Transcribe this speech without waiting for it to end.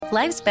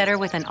Life's better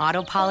with an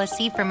auto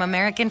policy from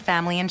American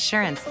Family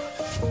Insurance.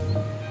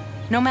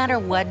 No matter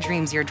what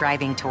dreams you're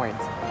driving towards.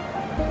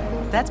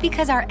 That's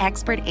because our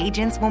expert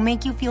agents will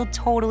make you feel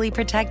totally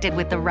protected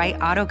with the right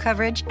auto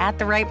coverage at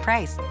the right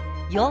price.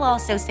 You'll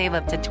also save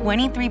up to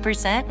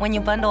 23% when you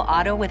bundle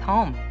auto with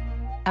home.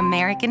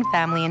 American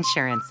Family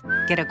Insurance.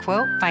 Get a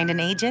quote, find an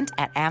agent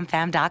at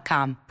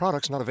amfam.com.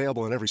 Products not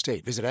available in every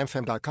state. Visit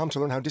amfam.com to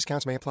learn how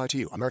discounts may apply to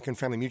you. American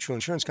Family Mutual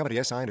Insurance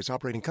Company, SI, and its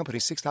operating company,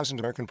 6000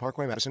 American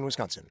Parkway, Madison,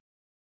 Wisconsin.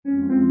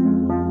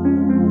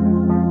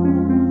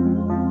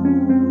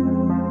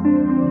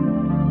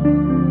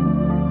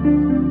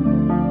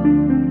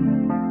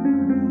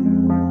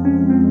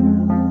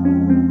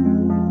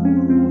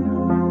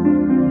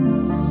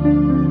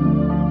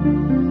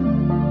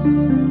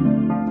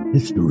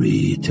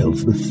 History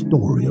tells the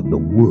story of the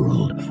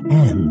world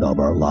and of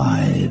our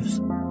lives.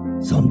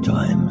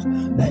 Sometimes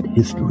that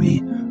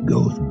history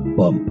goes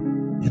bump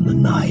in the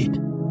night.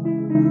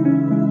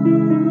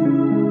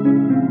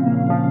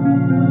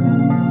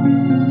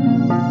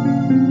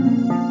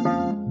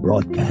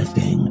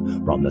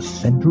 Broadcasting from the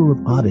center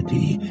of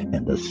oddity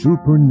and the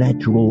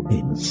supernatural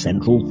in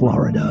Central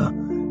Florida,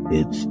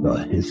 it's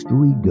the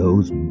History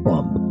Goes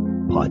Bump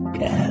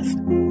podcast.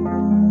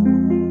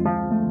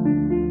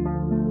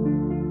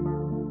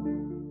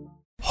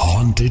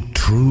 Haunted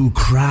True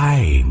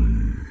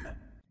Crime.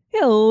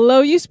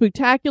 Hello, you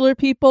spooktacular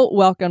people.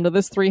 Welcome to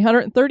this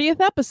 330th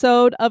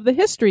episode of the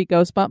History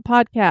Goes Bump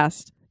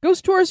podcast.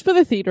 Ghost tours for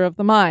the theater of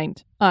the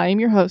mind. I am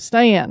your host,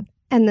 Diane.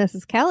 And this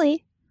is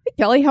Kelly. Hey,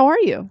 Kelly, how are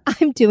you?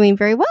 I'm doing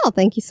very well.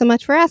 Thank you so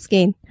much for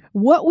asking.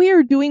 What we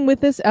are doing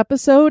with this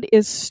episode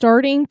is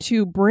starting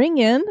to bring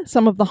in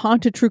some of the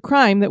haunted true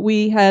crime that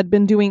we had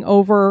been doing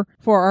over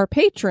for our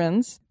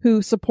patrons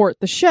who support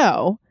the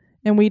show.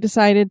 And we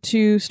decided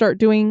to start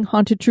doing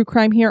haunted true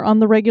crime here on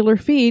the regular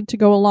feed to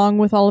go along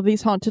with all of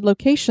these haunted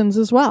locations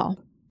as well.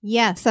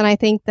 Yes, and I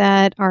think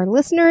that our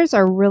listeners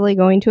are really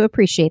going to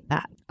appreciate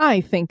that.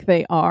 I think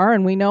they are,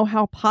 and we know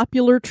how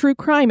popular true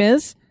crime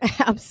is.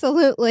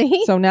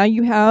 Absolutely. So now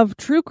you have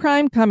true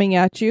crime coming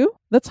at you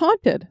that's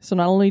haunted. So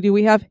not only do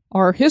we have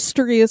our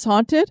history is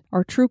haunted,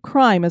 our true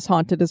crime is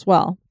haunted as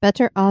well.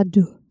 Better à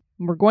deux.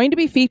 We're going to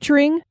be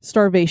featuring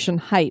Starvation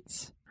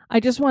Heights. I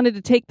just wanted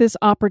to take this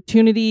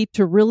opportunity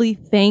to really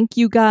thank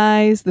you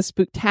guys, the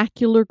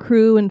Spooktacular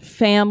crew and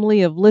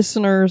family of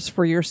listeners,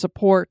 for your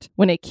support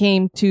when it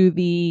came to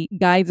the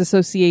Guides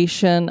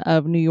Association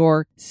of New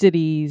York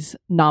City's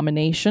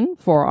nomination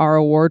for our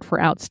award for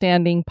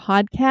Outstanding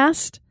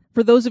Podcast.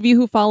 For those of you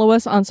who follow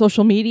us on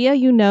social media,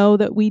 you know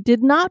that we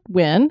did not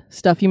win.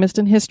 Stuff You Missed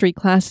in History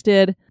class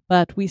did.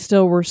 But we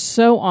still were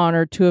so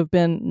honored to have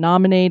been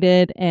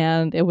nominated,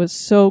 and it was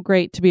so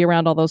great to be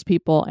around all those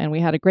people, and we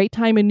had a great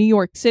time in New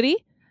York City.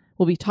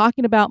 We'll be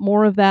talking about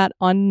more of that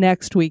on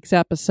next week's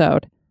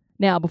episode.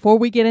 Now, before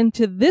we get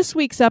into this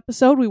week's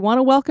episode, we want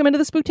to welcome into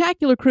the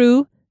Spooktacular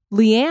crew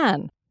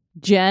Leanne,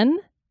 Jen,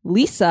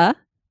 Lisa,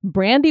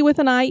 Brandy with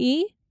an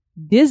IE,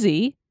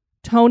 Dizzy,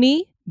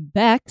 Tony,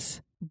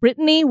 Bex,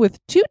 Brittany with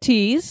 2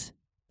 T's,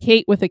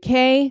 Kate with a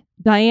K,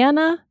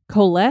 Diana,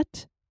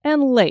 Colette,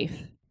 and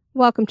Leif.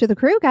 Welcome to the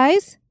crew,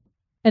 guys.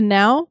 And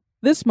now,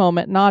 this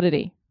moment in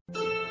oddity.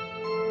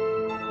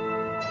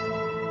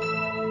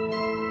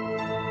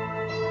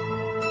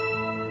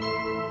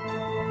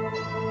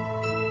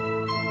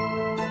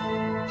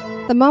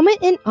 The moment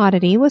in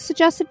oddity was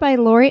suggested by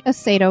Lori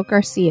Aceto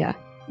Garcia.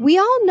 We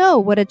all know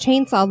what a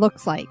chainsaw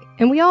looks like,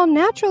 and we all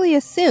naturally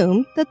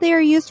assume that they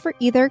are used for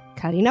either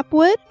cutting up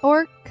wood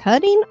or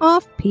cutting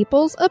off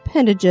people's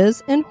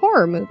appendages in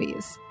horror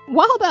movies.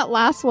 While that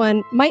last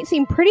one might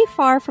seem pretty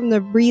far from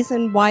the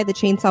reason why the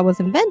chainsaw was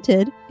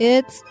invented,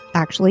 it's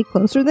actually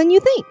closer than you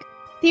think.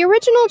 The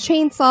original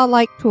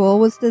chainsaw-like tool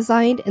was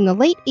designed in the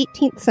late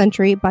 18th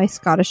century by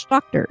Scottish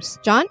doctors,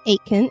 John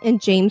Aitken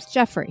and James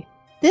Jeffrey.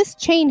 This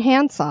chain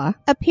handsaw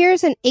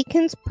appears in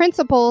Aitken's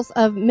Principles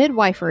of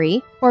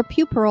Midwifery or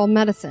Puerperal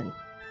Medicine.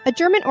 A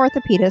German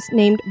orthopedist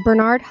named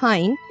Bernhard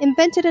Hein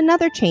invented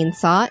another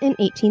chainsaw in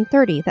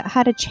 1830 that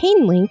had a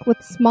chain link with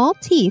small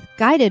teeth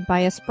guided by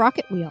a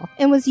sprocket wheel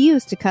and was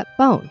used to cut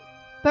bone.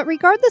 But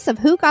regardless of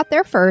who got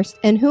there first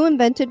and who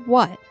invented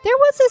what, there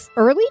was this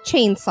early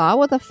chainsaw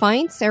with a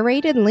fine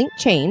serrated link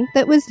chain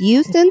that was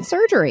used in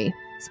surgery,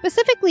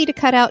 specifically to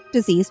cut out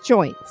diseased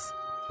joints.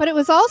 But it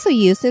was also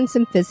used in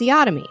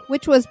symphysiotomy,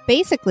 which was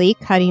basically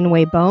cutting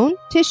away bone,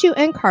 tissue,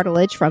 and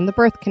cartilage from the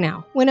birth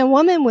canal when a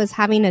woman was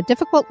having a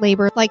difficult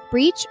labor like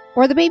breech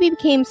or the baby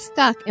became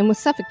stuck and was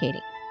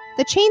suffocating.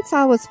 The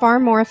chainsaw was far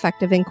more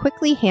effective in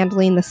quickly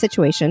handling the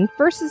situation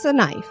versus a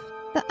knife.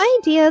 The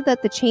idea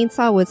that the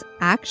chainsaw was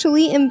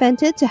actually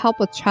invented to help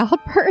with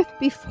childbirth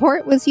before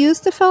it was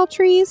used to fell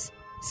trees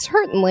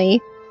certainly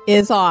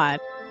is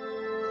odd.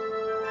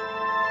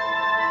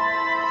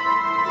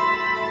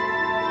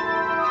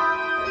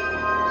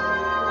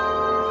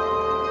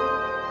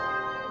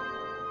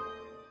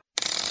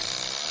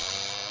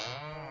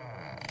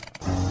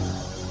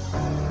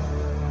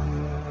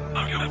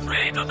 Are you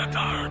afraid of the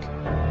dark?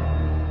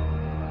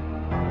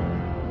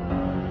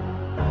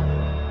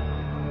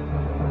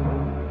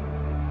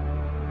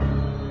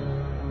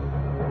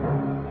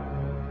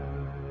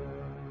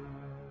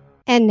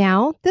 And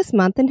now, this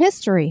month in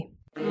history.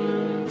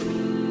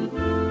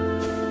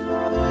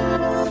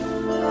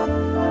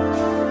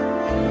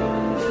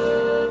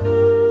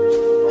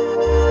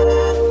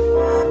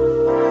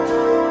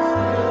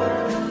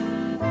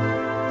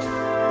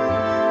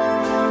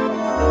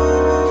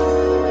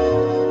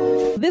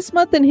 This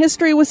month in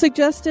history was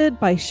suggested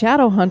by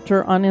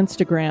Shadowhunter on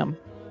Instagram.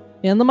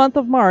 In the month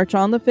of March,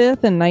 on the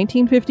 5th, in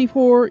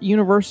 1954,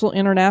 Universal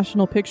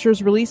International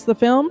Pictures released the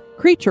film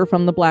Creature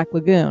from the Black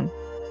Lagoon.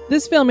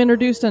 This film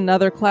introduced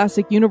another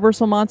classic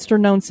Universal monster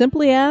known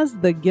simply as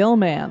the Gill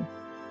Man.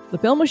 The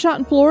film was shot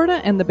in Florida,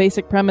 and the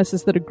basic premise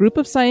is that a group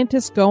of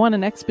scientists go on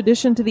an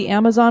expedition to the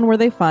Amazon where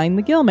they find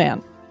the Gill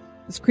Man.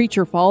 This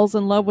creature falls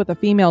in love with a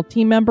female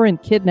team member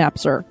and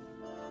kidnaps her.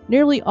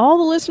 Nearly all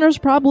the listeners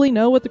probably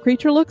know what the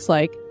creature looks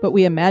like, but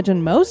we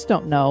imagine most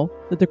don't know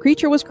that the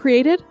creature was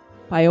created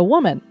by a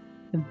woman.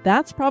 And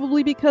that's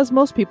probably because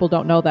most people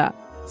don't know that,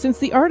 since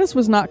the artist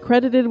was not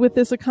credited with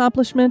this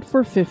accomplishment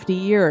for 50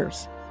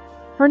 years.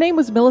 Her name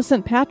was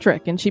Millicent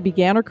Patrick, and she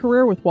began her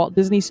career with Walt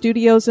Disney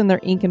Studios in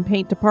their ink and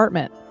paint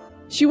department.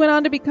 She went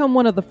on to become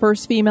one of the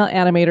first female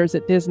animators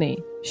at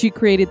Disney. She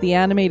created the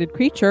animated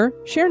creature,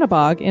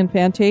 Chernabog, in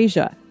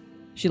Fantasia.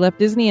 She left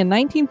Disney in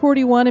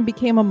 1941 and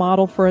became a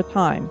model for a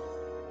time.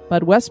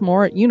 Bud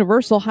Westmore at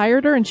Universal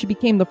hired her, and she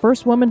became the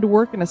first woman to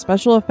work in a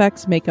special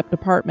effects makeup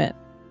department.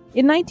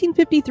 In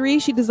 1953,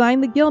 she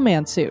designed the Gill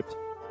Man suit.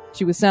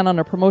 She was sent on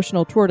a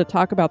promotional tour to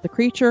talk about the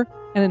creature,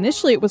 and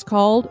initially it was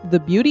called The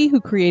Beauty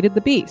Who Created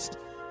the Beast.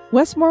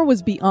 Westmore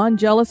was beyond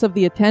jealous of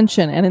the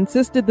attention and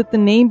insisted that the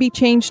name be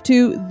changed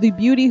to The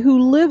Beauty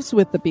Who Lives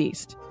with the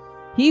Beast.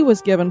 He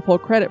was given full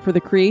credit for the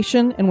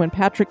creation, and when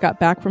Patrick got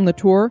back from the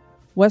tour,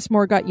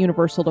 Westmore got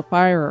Universal to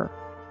fire her.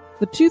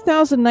 The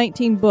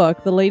 2019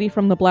 book, The Lady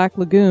from the Black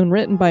Lagoon,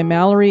 written by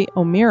Mallory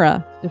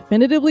O'Meara,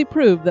 definitively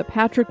proved that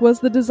Patrick was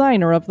the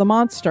designer of the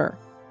monster.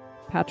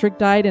 Patrick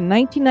died in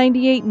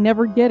 1998,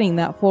 never getting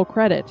that full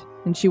credit,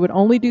 and she would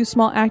only do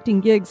small acting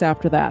gigs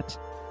after that.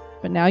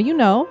 But now you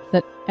know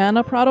that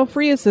Ana Prado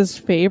Frias'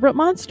 favorite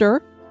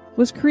monster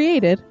was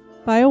created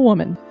by a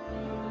woman.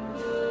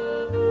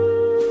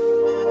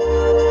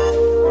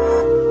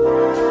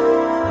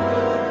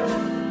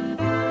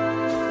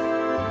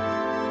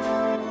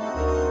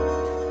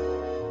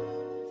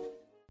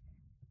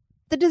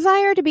 The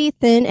desire to be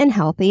thin and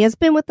healthy has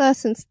been with us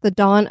since the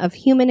dawn of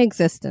human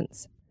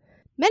existence.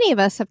 Many of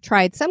us have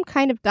tried some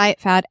kind of diet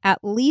fad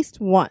at least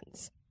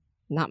once.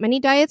 Not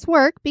many diets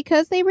work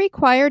because they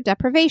require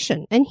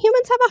deprivation, and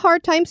humans have a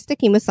hard time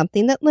sticking with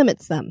something that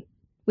limits them.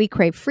 We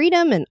crave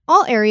freedom in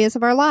all areas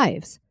of our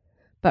lives.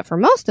 But for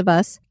most of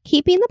us,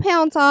 keeping the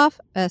pounds off,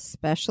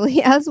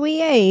 especially as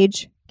we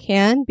age,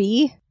 can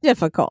be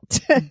difficult.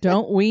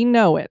 Don't we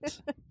know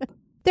it?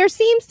 There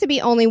seems to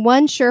be only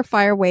one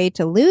surefire way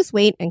to lose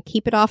weight and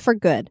keep it off for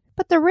good,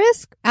 but the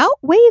risk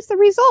outweighs the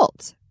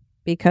results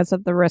because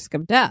of the risk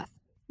of death.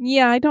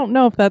 Yeah, I don't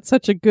know if that's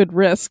such a good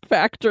risk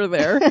factor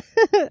there.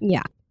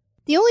 Yeah.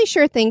 The only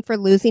sure thing for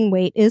losing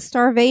weight is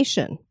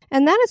starvation.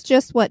 And that is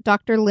just what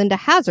Dr. Linda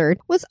Hazard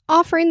was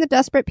offering the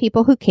desperate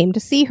people who came to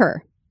see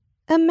her.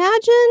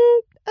 Imagine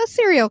a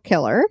serial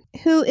killer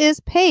who is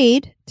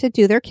paid to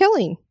do their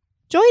killing.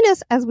 Join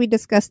us as we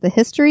discuss the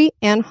history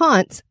and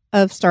haunts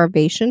of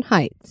Starvation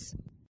Heights.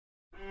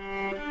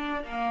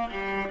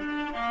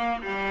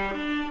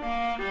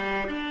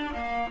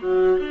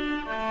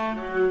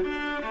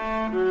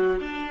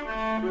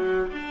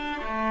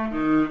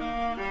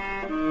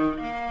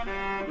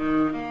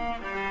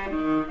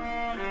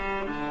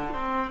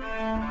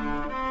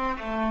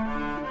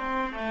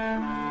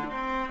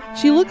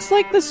 She looks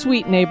like the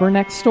sweet neighbor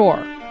next door.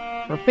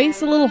 Her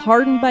face a little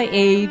hardened by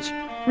age,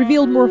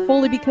 revealed more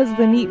fully because of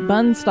the neat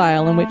bun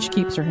style in which she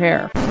keeps her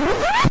hair.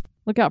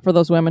 Look out for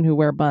those women who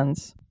wear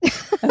buns.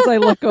 As I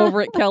look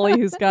over at Kelly,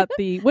 who's got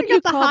the, what do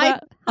you call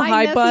that? A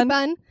high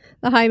bun?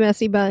 The high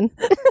messy bun.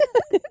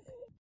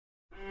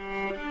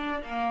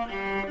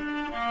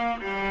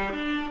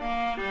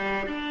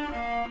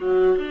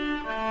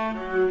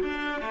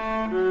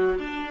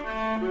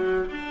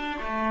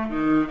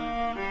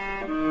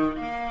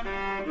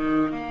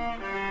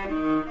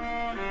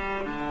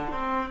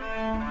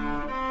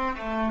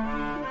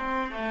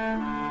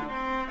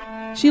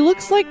 She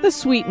looks like the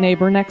sweet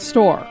neighbor next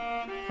door.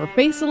 Her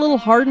face a little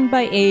hardened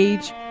by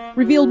age,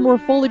 revealed more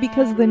fully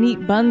because of the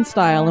neat bun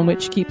style in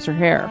which she keeps her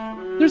hair.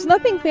 There's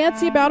nothing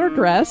fancy about her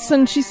dress,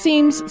 and she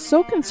seems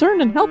so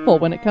concerned and helpful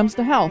when it comes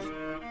to health.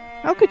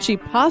 How could she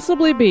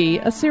possibly be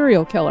a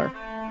serial killer?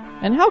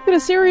 And how could a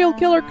serial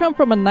killer come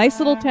from a nice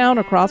little town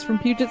across from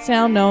Puget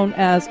Sound known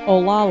as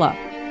Olalla?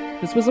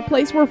 This was a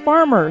place where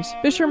farmers,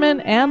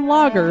 fishermen, and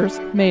loggers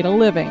made a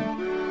living.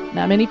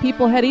 Not many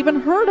people had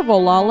even heard of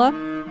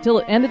Olalla until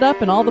it ended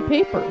up in all the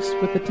papers,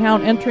 with the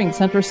town entering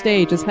center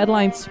stage as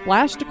headlines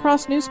splashed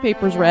across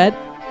newspapers read,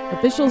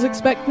 "Officials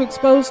expect to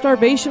expose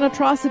starvation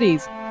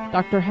atrocities.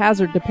 Dr.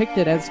 Hazard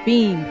depicted as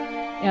fiend,"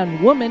 and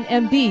 "Woman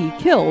MD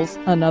kills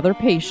another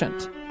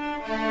patient."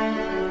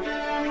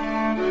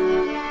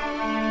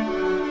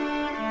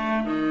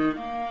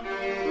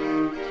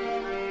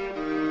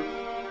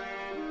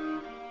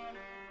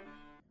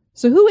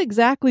 So who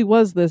exactly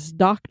was this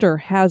Dr.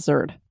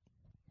 Hazard?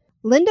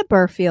 Linda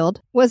Burfield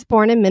was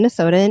born in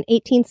Minnesota in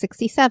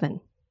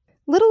 1867.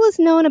 Little is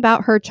known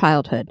about her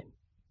childhood.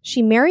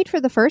 She married for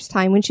the first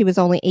time when she was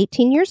only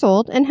 18 years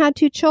old and had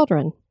 2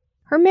 children.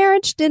 Her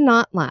marriage did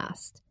not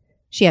last.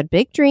 She had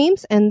big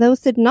dreams, and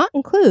those did not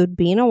include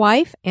being a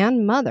wife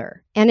and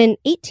mother. And in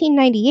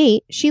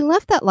 1898, she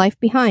left that life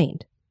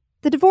behind.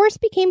 The divorce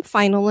became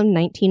final in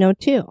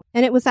 1902,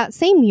 and it was that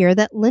same year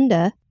that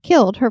Linda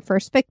killed her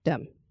first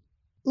victim.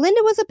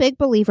 Linda was a big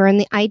believer in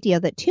the idea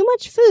that too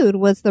much food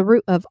was the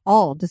root of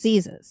all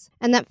diseases,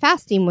 and that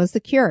fasting was the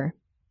cure.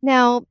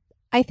 Now,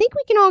 I think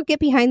we can all get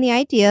behind the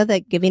idea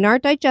that giving our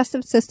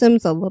digestive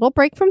systems a little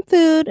break from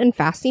food and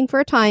fasting for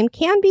a time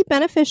can be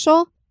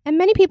beneficial, and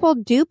many people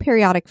do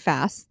periodic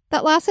fasts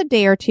that last a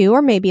day or 2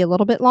 or maybe a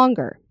little bit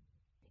longer.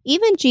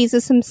 Even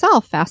Jesus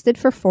himself fasted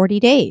for 40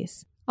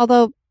 days,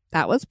 although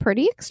that was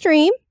pretty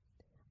extreme.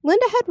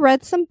 Linda had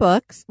read some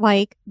books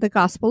like The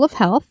Gospel of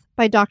Health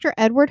by Dr.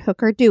 Edward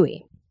Hooker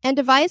Dewey and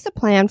devised a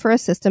plan for a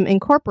system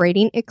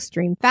incorporating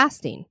extreme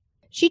fasting.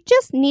 She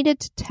just needed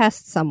to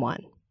test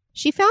someone.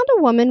 She found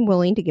a woman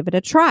willing to give it a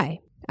try.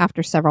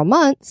 After several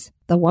months,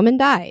 the woman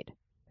died.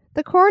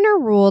 The coroner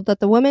ruled that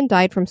the woman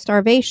died from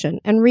starvation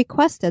and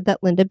requested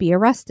that Linda be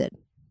arrested.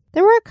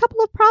 There were a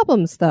couple of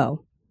problems,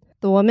 though.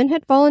 The woman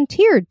had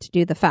volunteered to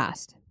do the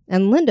fast,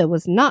 and Linda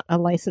was not a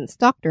licensed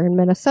doctor in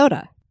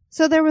Minnesota,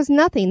 so there was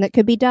nothing that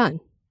could be done.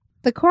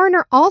 The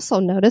coroner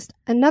also noticed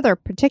another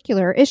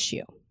particular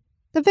issue.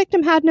 The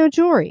victim had no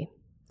jewelry,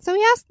 so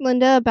he asked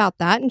Linda about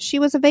that, and she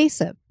was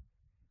evasive.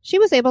 She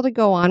was able to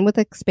go on with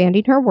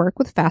expanding her work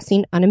with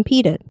fasting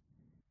unimpeded.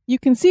 You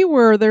can see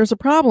where there's a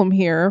problem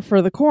here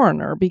for the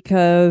coroner,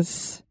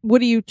 because what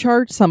do you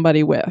charge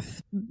somebody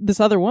with? This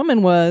other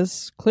woman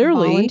was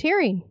clearly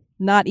volunteering,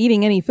 not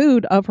eating any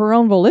food of her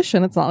own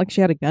volition. It's not like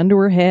she had a gun to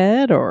her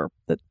head or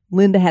that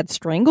Linda had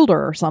strangled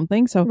her or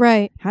something. So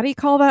right. How do you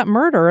call that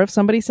murder if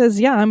somebody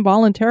says, yeah, I'm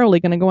voluntarily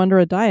going to go under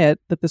a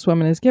diet that this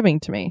woman is giving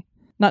to me?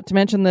 Not to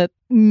mention that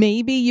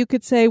maybe you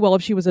could say, well,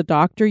 if she was a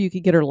doctor, you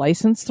could get her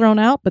license thrown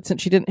out. But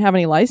since she didn't have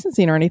any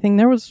licensing or anything,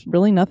 there was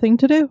really nothing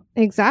to do.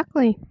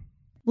 Exactly.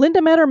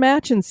 Linda met her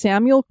match in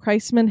Samuel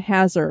Kreisman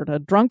Hazard, a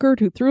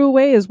drunkard who threw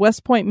away his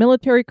West Point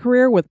military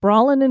career with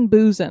brawling and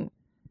boozing.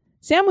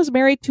 Sam was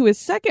married to his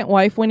second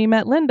wife when he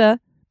met Linda,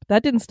 but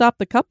that didn't stop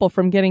the couple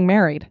from getting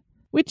married,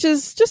 which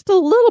is just a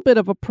little bit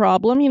of a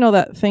problem. You know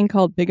that thing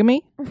called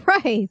bigamy?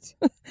 Right.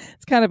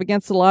 It's kind of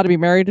against the law to be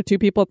married to 2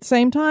 people at the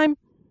same time.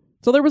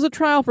 So there was a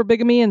trial for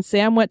bigamy, and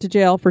Sam went to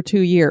jail for 2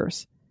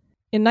 years.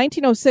 In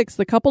 1906,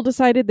 the couple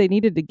decided they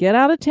needed to get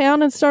out of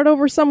town and start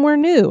over somewhere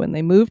new, and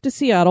they moved to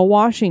Seattle,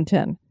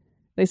 Washington.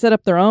 They set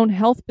up their own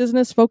health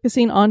business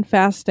focusing on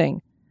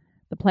fasting.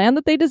 The plan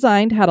that they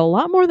designed had a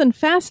lot more than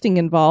fasting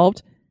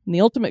involved, and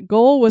the ultimate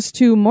goal was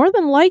to, more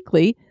than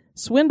likely,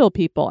 swindle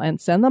people and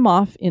send them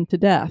off into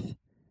death.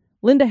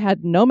 Linda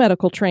had no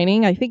medical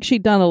training. I think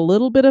she'd done a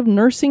little bit of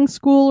nursing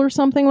school or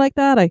something like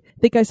that. I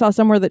think I saw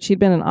somewhere that she'd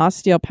been an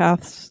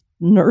osteopath's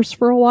nurse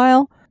for a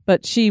while,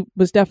 but she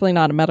was definitely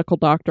not a medical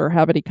doctor or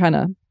have any kind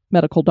of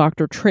medical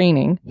doctor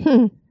training.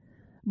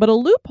 But a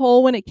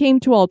loophole when it came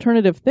to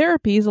alternative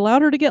therapies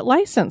allowed her to get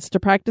licensed to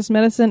practice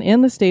medicine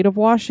in the state of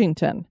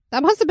Washington.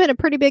 That must have been a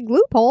pretty big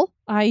loophole.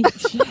 I'm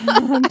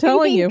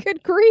telling you.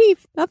 Good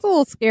grief. That's a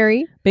little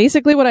scary.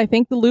 Basically, what I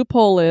think the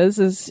loophole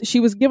is she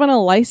was given a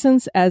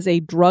license as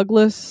a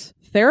drugless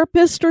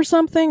therapist or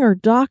something, or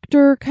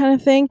doctor kind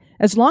of thing.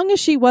 As long as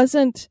she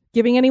wasn't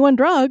giving anyone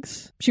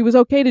drugs, she was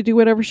okay to do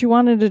whatever she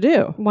wanted to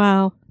do.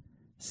 Wow.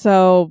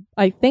 So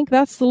I think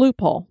that's the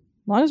loophole.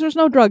 As long as there's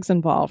no drugs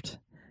involved.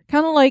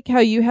 Kind of like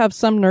how you have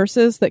some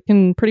nurses that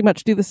can pretty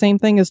much do the same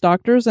thing as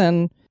doctors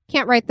and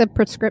can't write the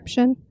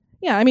prescription.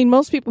 Yeah, I mean,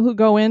 most people who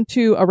go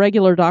into a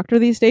regular doctor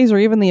these days, or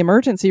even the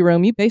emergency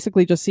room, you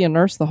basically just see a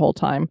nurse the whole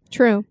time.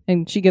 True.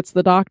 And she gets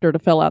the doctor to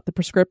fill out the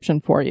prescription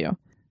for you.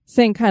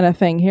 Same kind of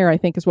thing here, I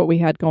think, is what we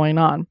had going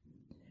on.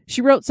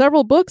 She wrote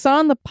several books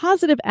on the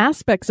positive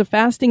aspects of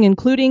fasting,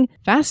 including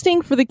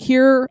Fasting for the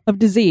Cure of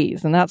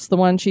Disease, and that's the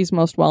one she's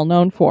most well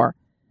known for.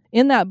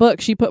 In that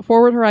book, she put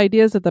forward her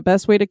ideas that the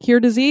best way to cure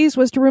disease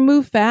was to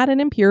remove fat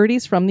and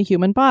impurities from the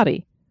human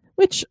body,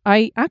 which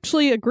I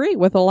actually agree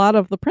with a lot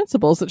of the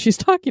principles that she's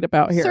talking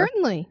about here.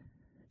 Certainly.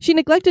 She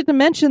neglected to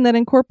mention that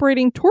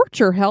incorporating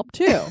torture helped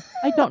too.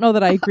 I don't know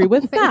that I agree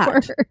with that.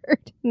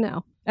 Word.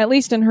 No. At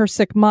least in her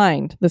sick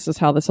mind, this is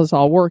how this is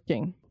all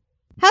working.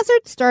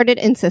 Hazard started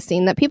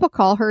insisting that people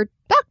call her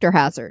Dr.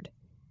 Hazard.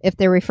 If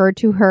they referred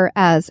to her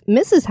as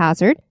Mrs.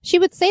 Hazard, she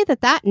would say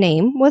that that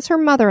name was her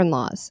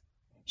mother-in-law's.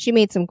 She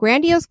made some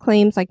grandiose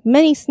claims like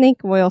many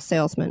snake oil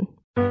salesmen.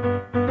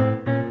 I'm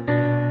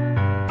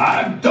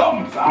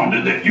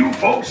dumbfounded that you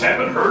folks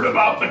haven't heard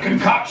about the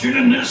concoction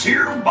in this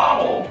here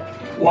bottle.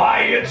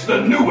 Why, it's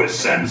the newest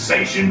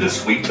sensation to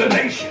sweep the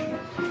nation.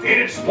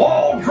 It's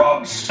Wall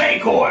Drug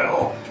Snake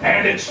Oil,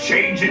 and it's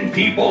changing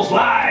people's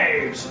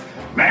lives.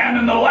 Man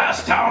in the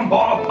last town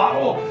bought a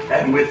bottle,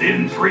 and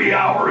within 3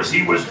 hours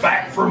he was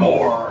back for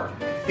more.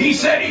 He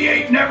said he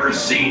ain't never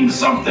seen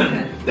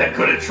something that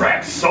could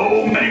attract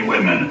so many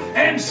women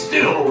and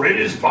still rid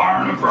his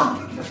barn of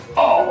vermin.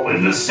 All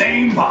in the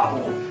same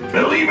bottle.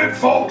 Believe it,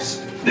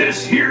 folks,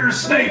 this here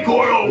snake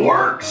oil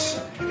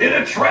works. It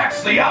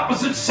attracts the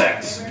opposite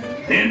sex,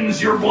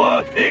 thins your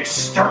blood,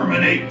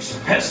 exterminates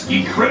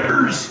pesky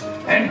critters,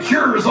 and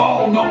cures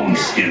all known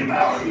skin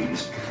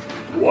maladies.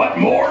 What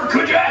more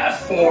could you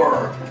ask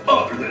for,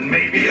 other than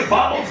maybe a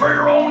bottle for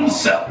your own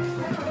self?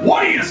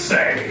 What do you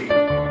say?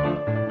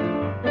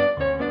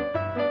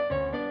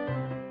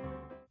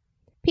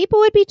 People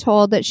would be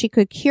told that she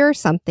could cure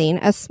something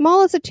as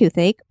small as a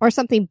toothache or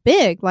something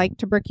big like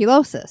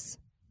tuberculosis.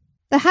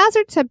 The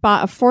Hazards had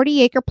bought a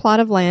 40-acre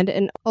plot of land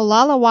in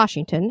Olalla,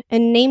 Washington,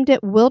 and named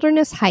it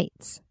Wilderness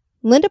Heights.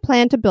 Linda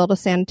planned to build a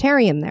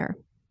sanitarium there.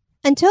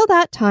 Until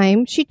that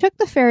time, she took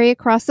the ferry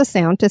across the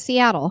Sound to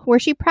Seattle, where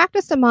she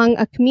practiced among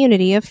a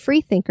community of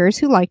freethinkers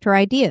who liked her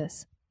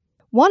ideas.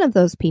 One of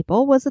those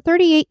people was a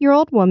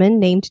 38-year-old woman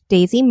named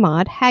Daisy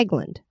Maud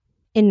Haglund.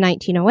 In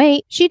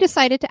 1908, she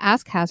decided to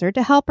ask Hazard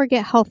to help her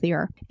get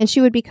healthier, and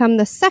she would become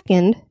the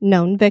second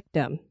known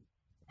victim.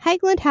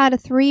 Haglund had a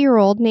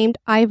 3-year-old named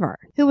Ivar,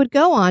 who would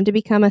go on to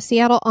become a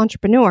Seattle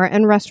entrepreneur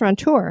and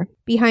restaurateur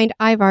behind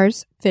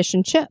Ivar's Fish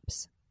and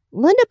Chips.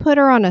 Linda put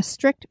her on a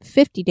strict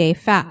 50-day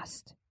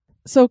fast.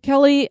 So,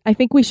 Kelly, I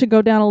think we should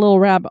go down a little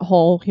rabbit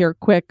hole here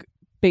quick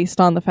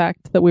based on the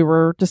fact that we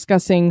were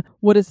discussing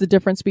what is the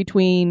difference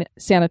between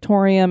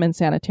sanatorium and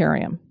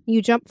sanitarium.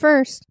 You jump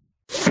first.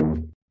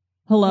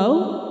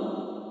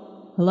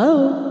 Hello?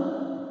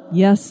 Hello?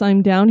 Yes,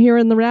 I'm down here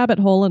in the rabbit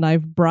hole and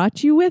I've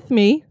brought you with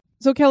me.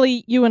 So,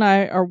 Kelly, you and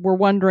I were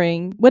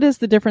wondering, what is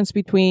the difference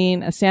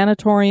between a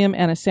sanatorium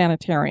and a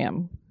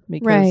sanitarium?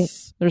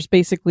 Because there's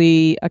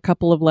basically a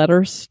couple of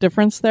letters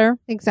difference there.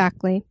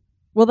 Exactly.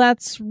 Well,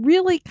 that's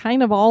really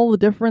kind of all the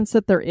difference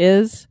that there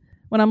is.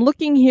 When I'm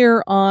looking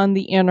here on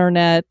the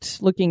internet,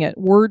 looking at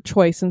word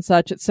choice and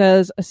such, it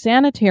says a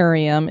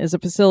sanitarium is a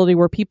facility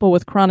where people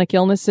with chronic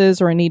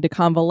illnesses or a need to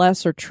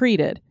convalesce are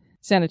treated.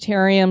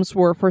 Sanitariums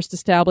were first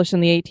established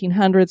in the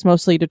 1800s,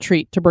 mostly to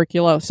treat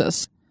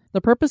tuberculosis. The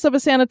purpose of a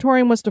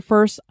sanatorium was to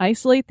first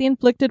isolate the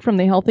inflicted from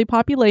the healthy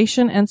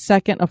population and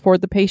second,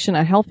 afford the patient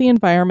a healthy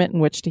environment in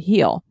which to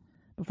heal.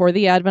 Before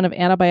the advent of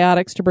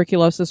antibiotics,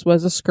 tuberculosis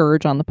was a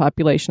scourge on the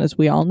population, as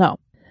we all know.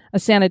 A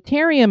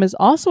sanitarium is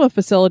also a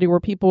facility where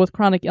people with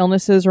chronic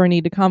illnesses or a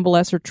need to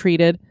convalesce are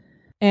treated.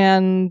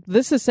 And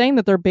this is saying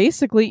that they're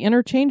basically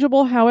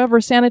interchangeable.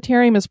 However,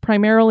 sanitarium is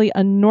primarily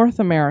a North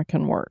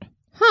American word.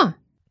 Huh.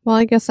 Well,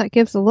 I guess that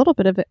gives a little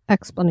bit of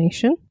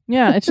explanation.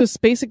 Yeah, it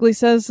just basically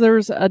says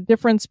there's a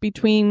difference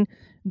between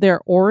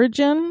their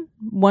origin.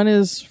 One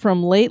is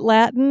from late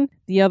Latin.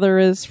 The other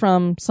is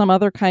from some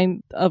other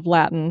kind of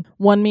Latin.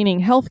 One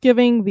meaning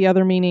health-giving, the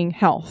other meaning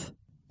health.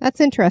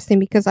 That's interesting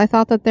because I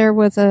thought that there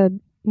was a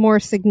more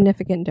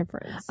significant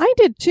difference. I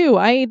did too.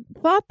 I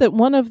thought that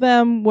one of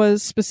them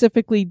was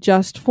specifically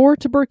just for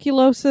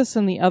tuberculosis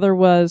and the other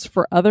was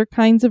for other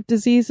kinds of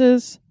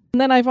diseases. And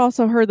then I've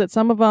also heard that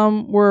some of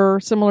them were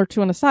similar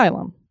to an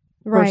asylum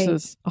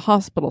versus a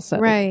hospital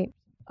setting. Right.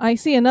 I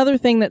see another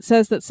thing that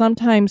says that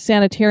sometimes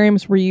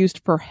sanitariums were used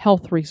for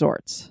health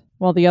resorts,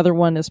 while the other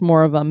one is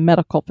more of a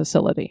medical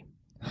facility.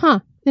 Huh.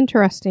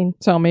 Interesting.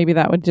 So maybe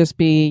that would just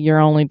be your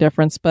only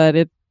difference, but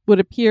it would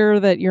appear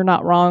that you're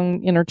not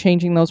wrong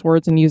interchanging those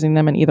words and using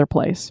them in either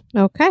place.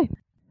 Okay.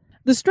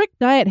 The strict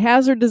diet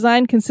Hazard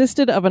design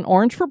consisted of an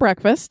orange for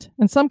breakfast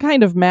and some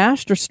kind of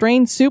mashed or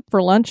strained soup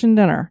for lunch and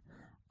dinner.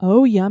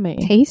 Oh, yummy.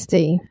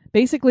 Tasty.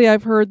 Basically,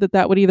 I've heard that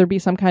that would either be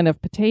some kind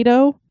of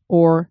potato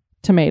or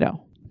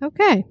tomato.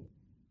 Okay.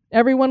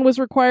 Everyone was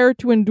required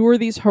to endure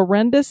these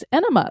horrendous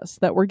enemas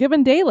that were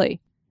given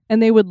daily,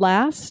 and they would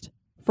last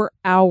for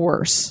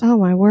hours. Oh,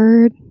 my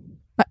word.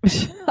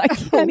 I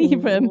can't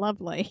even.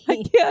 Lovely.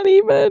 I can't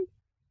even.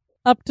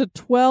 Up to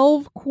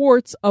 12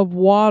 quarts of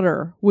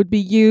water would be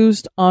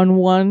used on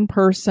one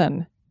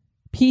person.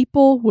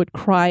 People would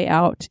cry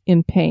out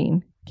in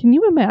pain. Can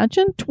you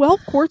imagine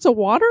 12 quarts of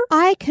water?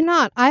 I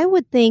cannot. I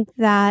would think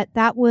that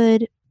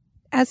would,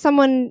 as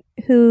someone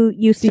who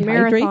used to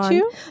marathon,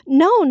 you?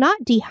 No,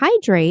 not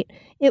dehydrate.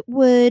 It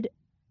would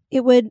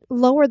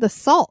lower the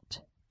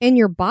salt in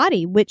your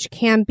body, which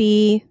can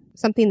be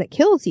something that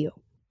kills you.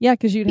 Yeah,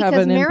 because you'd have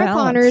an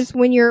imbalance.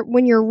 Marathoners,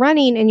 when you're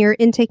running and you're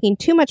intaking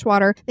too much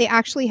water, they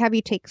actually have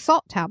you take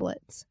salt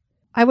tablets.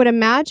 I would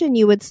imagine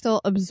you would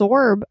still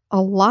absorb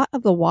a lot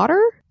of the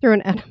water through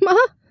an enema.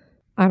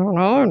 I don't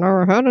know. I've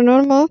never had an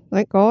enema.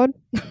 Thank God.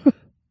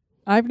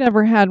 I've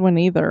never had one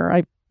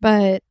either.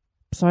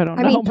 So I don't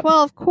know. I mean,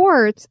 12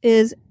 quarts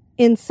is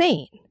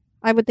insane.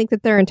 I would think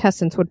that their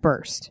intestines would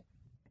burst.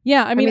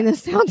 Yeah, I mean,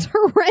 this sounds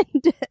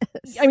horrendous.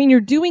 I mean,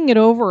 you're doing it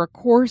over a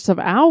course of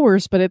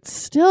hours, but it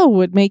still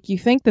would make you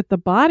think that the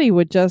body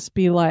would just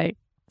be like,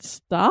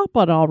 stop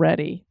it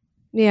already.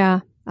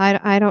 Yeah,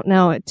 I don't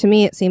know. To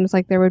me, it seems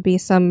like there would be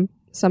some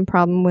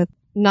problem with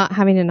not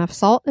having enough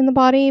salt in the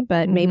body,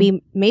 but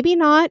maybe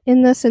not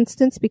in this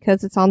instance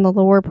because it's on the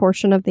lower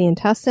portion of the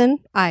intestine.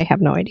 I have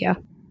no idea.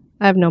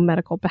 I have no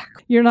medical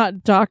background. You're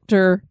not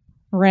Dr.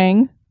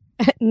 Rang?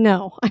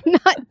 No, I'm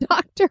not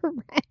Dr.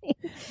 Rang.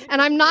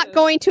 And I'm not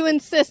going to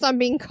insist on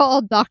being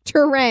called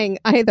Dr. Rang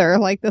either,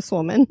 like this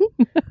woman.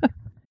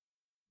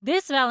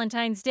 This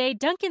Valentine's Day,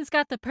 Dunkin's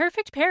got the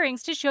perfect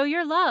pairings to show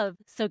your love.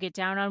 So get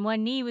down on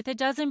one knee with a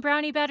dozen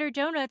brownie batter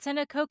donuts and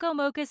a Cocoa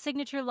Mocha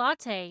signature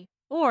latte.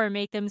 Or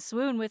make them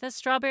swoon with a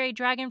strawberry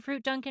dragon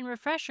fruit Dunkin'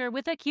 refresher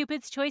with a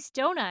Cupid's Choice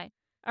donut.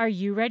 Are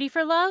you ready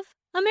for love?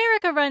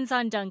 America runs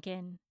on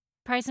Dunkin'.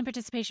 Price and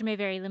participation may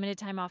vary. Limited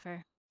time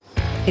offer.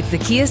 It's the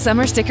Kia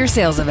Summer Sticker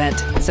Sales Event,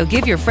 so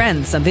give your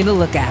friends something to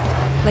look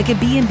at. Like a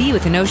B&B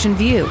with an ocean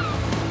view,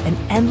 an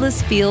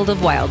endless field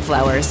of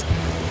wildflowers,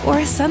 or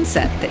a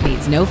sunset that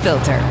needs no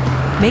filter.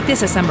 Make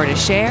this a summer to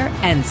share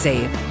and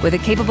save with a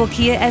capable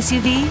Kia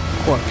SUV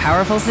or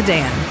powerful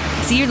sedan.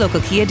 See your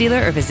local Kia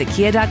dealer or visit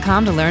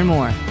kia.com to learn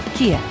more.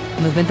 Kia,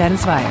 movement that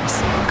inspires.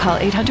 Call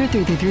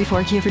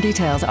 800-3334-KIA for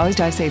details. Always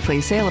drive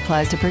safely. Sale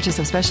applies to purchase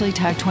of specially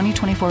tagged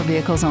 2024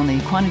 vehicles only.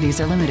 Quantities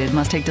are limited.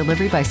 Must take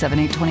delivery by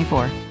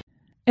 7/8/24.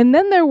 And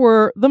then there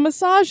were the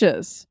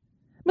massages.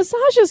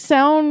 Massages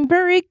sound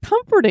very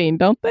comforting,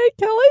 don't they,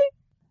 Kelly?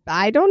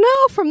 I don't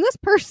know from this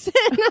person.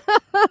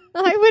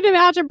 I would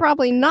imagine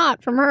probably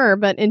not from her,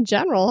 but in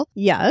general,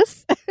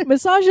 yes.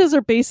 Massages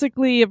are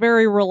basically a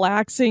very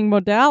relaxing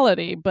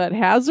modality, but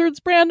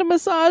Hazard's brand of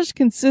massage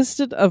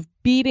consisted of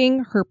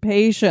beating her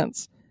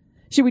patients.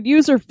 She would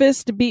use her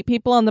fists to beat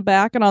people on the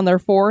back and on their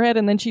forehead,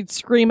 and then she'd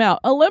scream out,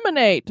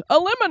 "Eliminate!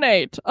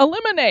 Eliminate!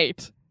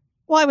 Eliminate!"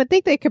 Well, I would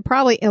think they could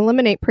probably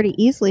eliminate pretty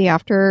easily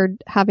after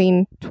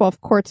having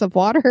 12 quarts of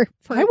water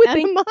for I would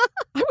enema.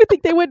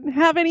 think they wouldn't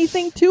have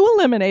anything to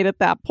eliminate at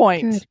that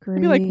point. Good grief.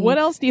 They'd be like, what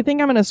else do you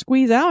think I'm going to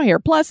squeeze out here?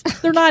 Plus,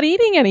 they're not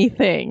eating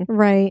anything.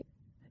 Right.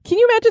 Can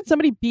you imagine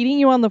somebody beating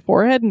you on the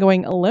forehead and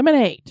going,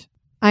 eliminate?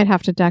 I'd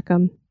have to deck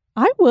them.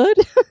 I would.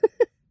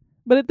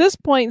 But at this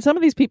point, some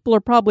of these people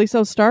are probably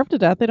so starved to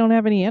death, they don't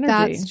have any energy.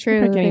 That's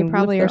true. They They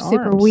probably are lift their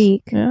super arms.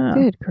 weak. Yeah.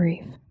 Good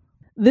grief.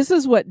 This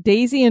is what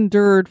Daisy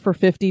endured for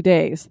 50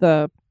 days,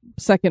 the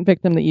second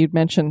victim that you'd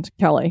mentioned,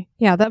 Kelly.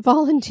 Yeah, that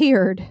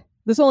volunteered.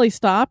 This only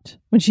stopped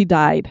when she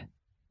died.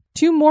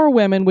 2 more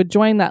women would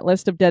join that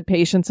list of dead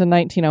patients in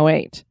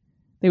 1908.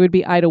 They would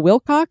be Ida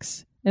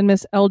Wilcox and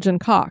Miss Elgin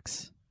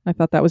Cox. I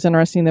thought that was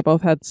interesting. They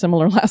both had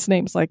similar last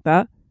names like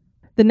that.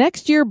 The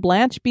next year,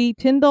 Blanche B.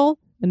 Tyndall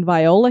and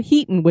Viola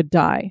Heaton would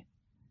die.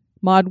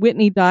 Maud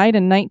Whitney died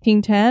in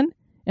 1910,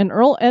 and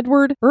Earl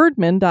Edward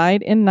Erdman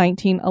died in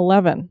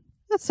 1911.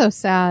 That's so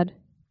sad.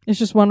 It's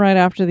just one right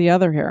after the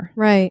other here.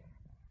 Right.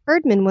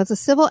 Erdman was a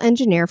civil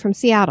engineer from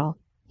Seattle.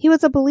 He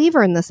was a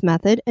believer in this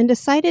method and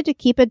decided to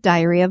keep a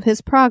diary of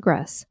his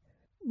progress.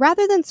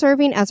 Rather than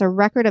serving as a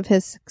record of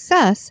his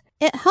success,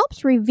 it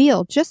helps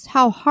reveal just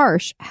how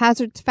harsh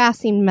Hazard's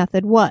fasting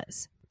method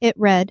was. It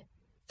read,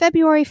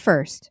 February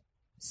 1st.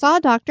 Saw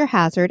Dr.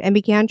 Hazard and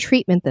began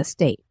treatment this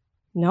date.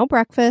 No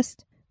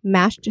breakfast.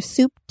 Mashed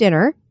soup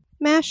dinner.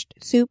 Mashed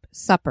soup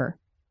supper.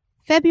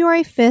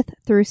 February 5th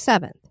through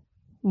 7th.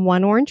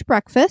 1 orange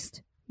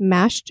breakfast.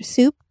 Mashed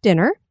soup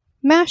dinner.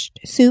 Mashed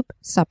soup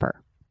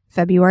supper.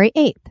 February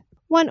 8th.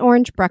 1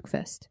 orange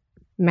breakfast.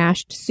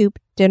 Mashed soup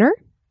dinner.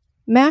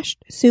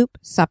 Mashed soup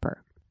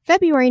supper.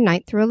 February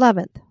 9th through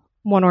 11th.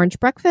 1 orange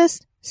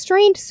breakfast.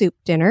 Strained soup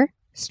dinner.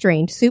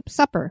 Strained soup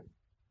supper.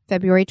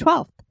 February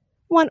 12th.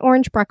 1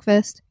 orange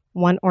breakfast.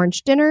 1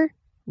 orange dinner.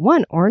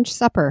 1 orange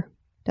supper.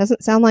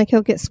 Doesn't sound like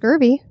he'll get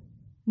scurvy.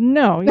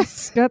 No,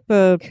 he's got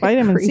the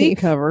vitamin C grief.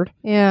 covered.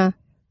 Yeah.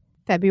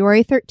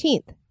 February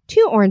 13th.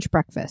 2 orange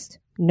breakfast.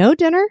 No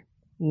dinner.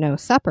 No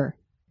supper.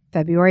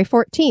 February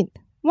 14th.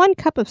 1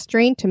 cup of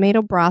strained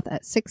tomato broth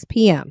at 6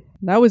 p.m.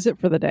 That was it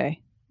for the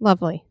day.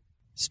 Lovely.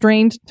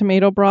 Strained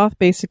tomato broth,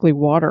 basically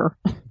water.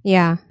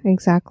 Yeah,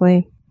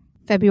 exactly.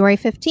 February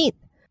 15th.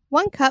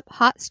 1 cup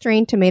hot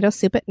strained tomato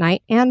soup at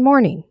night and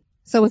morning.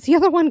 So was the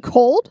other one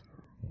cold?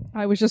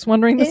 I was just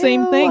wondering the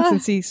same thing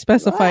since he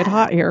specified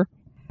hot here.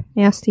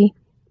 Nasty.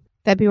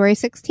 February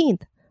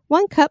 16th.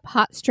 1 cup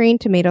hot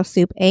strained tomato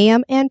soup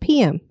a.m. and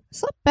p.m.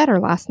 Slept better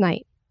last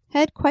night.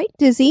 Head quite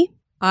dizzy.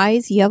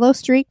 Eyes yellow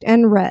streaked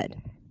and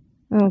red.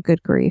 Oh,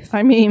 good grief.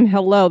 I mean,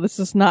 hello, this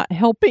is not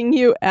helping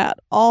you at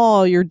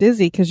all. You're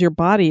dizzy because your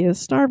body is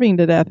starving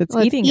to death. It's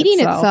eating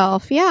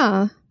itself.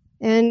 Yeah.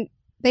 And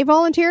they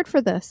volunteered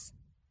for this.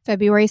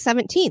 February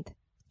 17th.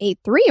 Ate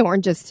 3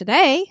 oranges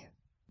today.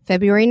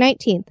 February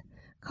 19th.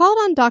 Called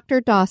on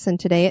Dr. Dawson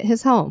today at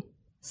his home.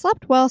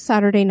 Slept well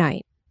Saturday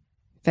night.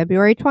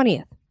 February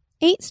 20th.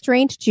 Ate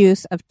strained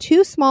juice of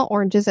 2 small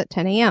oranges at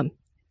 10 a.m.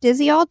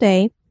 Dizzy all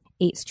day.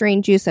 Ate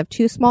strained juice of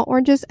 2 small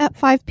oranges at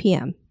 5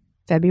 p.m.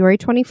 February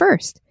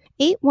 21st.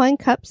 Ate 1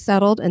 cup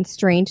settled and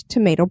strained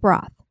tomato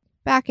broth.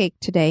 Backache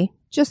today,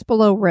 just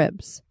below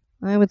ribs.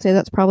 I would say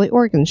that's probably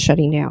organs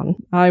shutting down.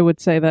 I would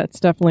say that's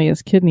definitely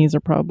his kidneys are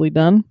probably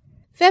done.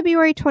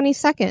 February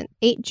 22nd.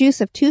 Ate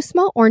juice of 2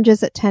 small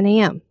oranges at 10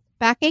 a.m.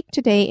 Backache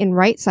today in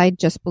right side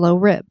just below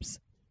ribs.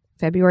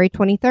 February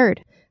 23rd.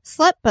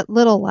 Slept but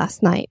little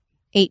last night.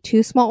 Ate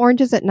 2 small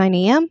oranges at 9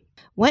 a.m.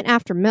 Went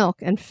after milk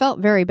and felt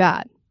very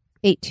bad.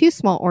 Ate 2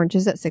 small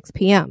oranges at 6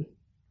 p.m.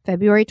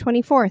 February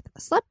 24th.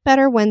 Slept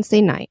better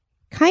Wednesday night.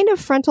 kind of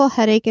frontal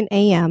headache in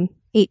AM,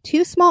 ate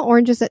 2 small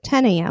oranges at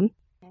 10 a.m.,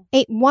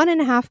 ate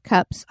 1.5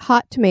 cups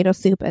hot tomato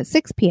soup at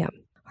 6 p.m.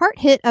 Heart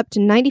hit up to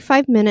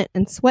 95 minute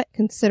and sweat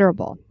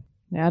considerable.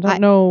 Yeah, I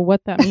don't know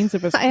what that means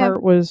if his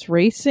heart was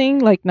racing,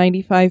 like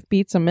 95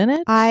 beats a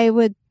minute. I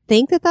would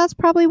think that that's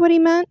probably what he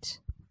meant.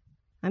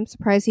 I'm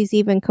surprised he's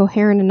even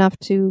coherent enough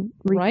to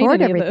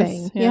record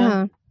everything.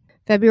 Yeah.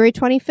 February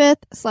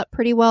 25th, slept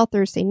pretty well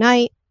Thursday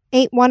night.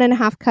 Ate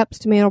 1.5 cups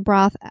tomato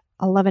broth at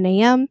 11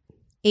 a.m.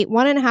 Ate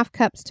 1.5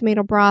 cups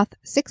tomato broth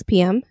 6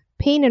 p.m.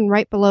 Pain in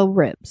right below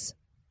ribs.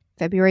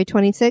 February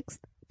 26th,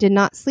 did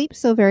not sleep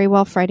so very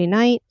well Friday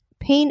night.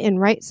 Pain in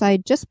right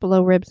side just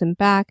below ribs and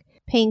back.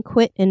 Pain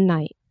quit in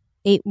night.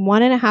 Ate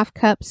 1.5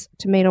 cups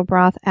tomato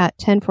broth at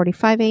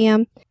 10:45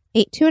 a.m.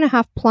 Ate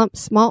 2.5 plump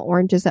small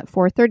oranges at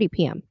 4:30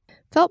 p.m.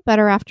 Felt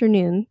better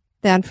afternoon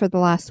than for the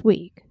last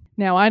week.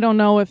 Now, I don't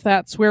know if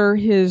that's where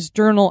his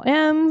journal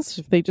ends,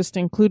 if they just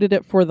included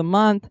it for the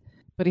month,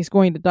 but he's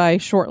going to die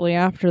shortly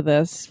after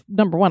this.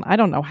 Number one, I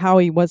don't know how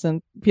he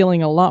wasn't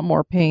feeling a lot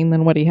more pain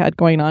than what he had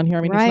going on here.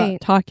 I mean, He's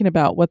not talking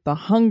about what the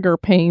hunger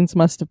pains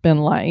must have been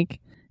like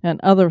and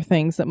other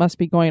things that must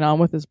be going on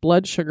with his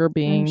blood sugar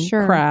being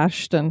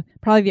crashed. And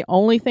probably the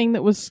only thing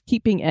that was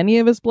keeping any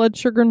of his blood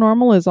sugar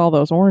normal is all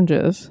those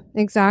oranges.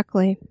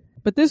 Exactly.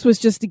 But this was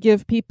just to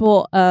give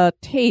people a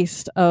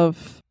taste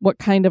of what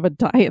kind of a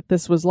diet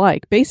this was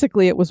like.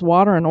 Basically, it was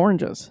water and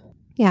oranges.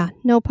 Yeah,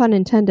 no pun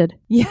intended.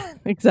 Yeah,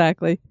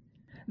 exactly.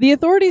 The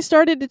authorities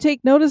started to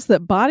take notice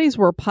that bodies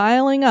were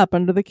piling up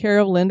under the care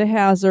of Linda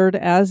Hazzard,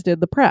 as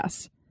did the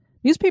press.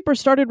 Newspapers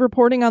started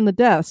reporting on the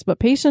deaths, but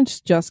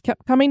patients just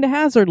kept coming to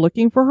Hazzard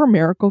looking for her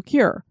miracle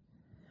cure.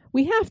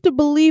 We have to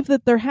believe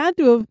that there had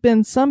to have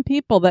been some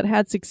people that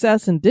had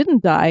success and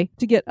didn't die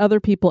to get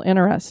other people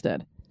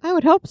interested. I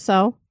would hope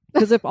so.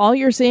 Because if all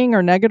you're seeing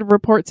are negative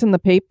reports in the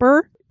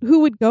paper,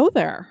 who would go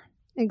there?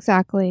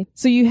 Exactly.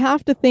 So you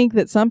have to think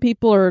that some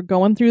people are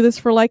going through this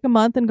for like a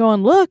month and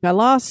going, look, I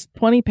lost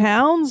 20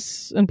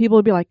 pounds. And people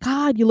would be like,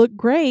 God, you look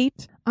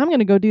great. I'm going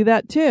to go do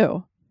that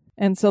too.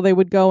 And so they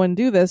would go and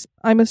do this.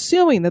 I'm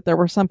assuming that there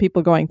were some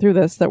people going through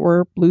this that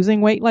were losing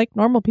weight like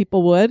normal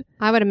people would.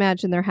 I would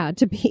imagine there had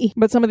to be.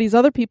 But some of these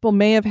other people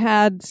may have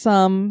had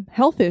some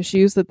health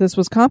issues that this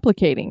was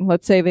complicating.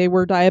 Let's say they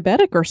were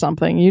diabetic or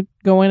something. You'd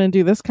go in and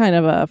do this kind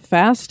of a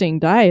fasting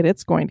diet.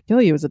 It's going to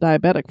kill you as a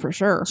diabetic for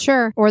sure.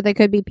 Sure. Or they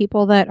could be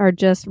people that are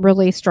just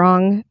really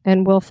strong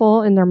and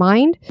willful in their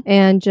mind.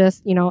 And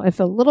just, if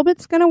a little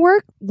bit's going to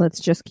work,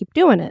 let's just keep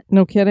doing it.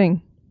 No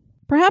kidding.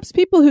 Perhaps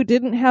people who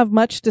didn't have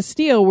much to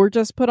steal were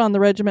just put on the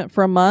regiment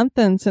for a month,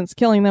 and since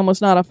killing them was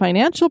not a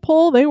financial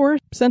pull, they were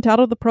sent out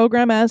of the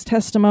program as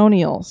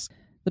testimonials.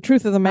 The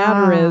truth of the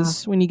matter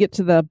is, when you get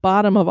to the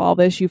bottom of all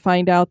this, you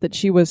find out that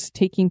she was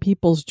taking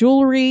people's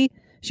jewelry,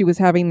 she was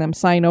having them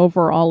sign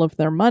over all of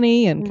their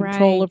money and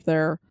control of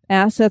their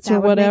assets or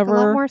whatever. That would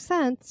make a lot more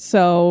sense.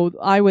 So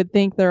I would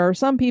think there are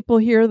some people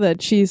here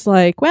that she's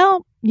like,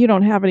 well, you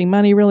don't have any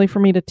money really for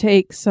me to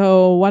take,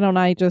 so why don't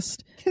I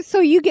just...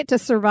 So you get to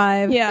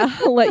survive. Yeah,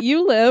 I'll let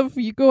you live.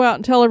 You go out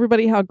and tell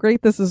everybody how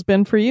great this has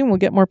been for you, and we'll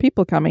get more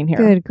people coming here.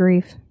 Good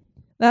grief.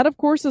 That, of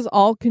course, is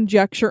all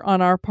conjecture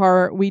on our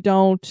part. We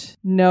don't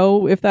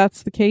know if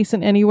that's the case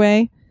in any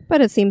way. But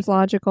it seems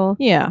logical.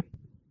 Yeah.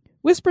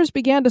 Whispers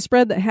began to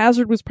spread that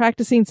Hazzard was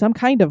practicing some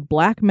kind of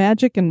black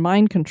magic and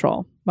mind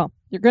control. Well,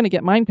 you're going to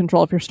get mind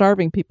control if you're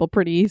starving people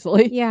pretty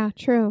easily. Yeah,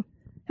 true.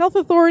 Health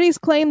authorities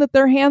claimed that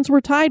their hands were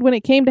tied when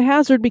it came to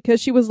Hazzard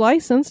because she was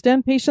licensed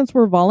and patients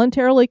were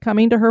voluntarily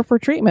coming to her for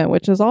treatment,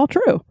 which is all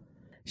true.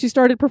 She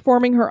started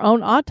performing her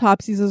own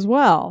autopsies as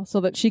well,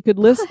 so that she could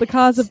list the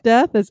cause of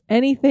death as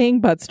anything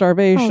but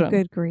starvation. Oh,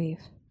 good grief.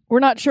 We're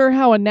not sure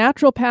how a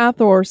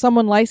naturopath or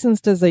someone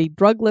licensed as a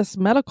drugless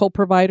medical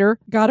provider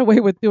got away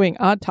with doing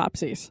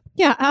autopsies.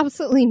 Yeah,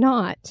 absolutely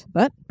not.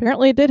 But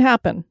apparently it did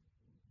happen.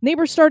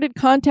 Neighbors started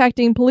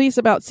contacting police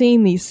about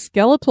seeing these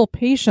skeletal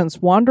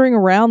patients wandering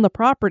around the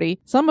property,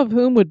 some of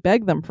whom would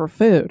beg them for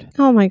food.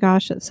 Oh my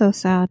gosh, it's so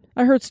sad.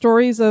 I heard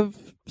stories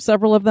of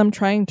several of them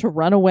trying to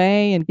run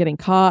away and getting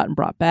caught and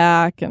brought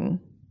back and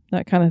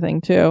that kind of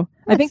thing too.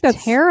 I think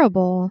that's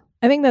terrible.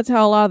 I think that's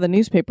how a lot of the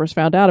newspapers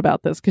found out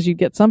about this, because you'd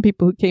get some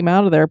people who came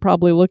out of there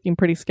probably looking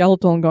pretty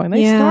skeletal and going,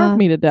 they starved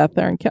me to death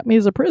there and kept me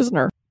as a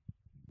prisoner.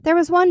 There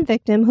was one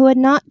victim who had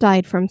not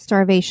died from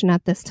starvation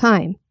at this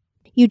time.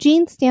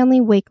 Eugene Stanley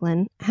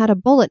Wakeland had a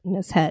bullet in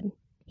his head.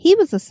 He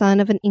was the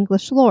son of an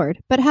English lord,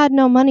 but had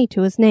no money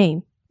to his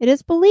name. It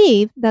is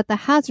believed that the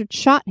Hazzard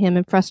shot him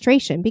in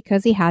frustration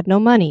because he had no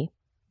money.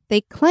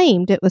 They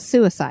claimed it was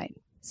suicide.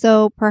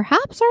 So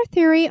perhaps our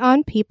theory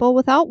on people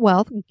without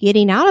wealth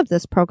getting out of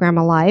this program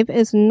alive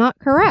is not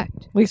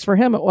correct. At least for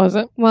him it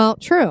wasn't. Well,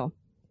 true.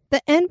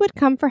 The end would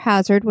come for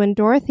Hazzard when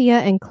Dorothea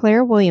and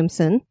Claire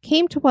Williamson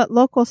came to what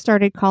locals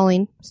started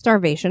calling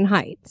Starvation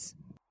Heights.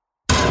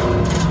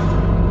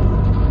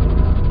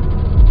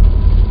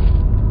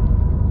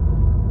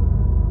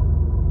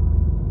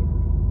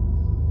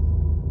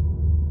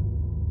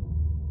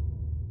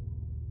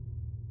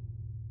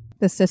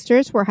 The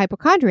sisters were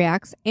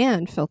hypochondriacs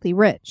and filthy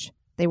rich.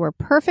 They were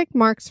perfect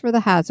marks for the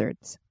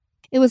Hazzards.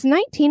 It was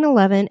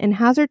 1911, and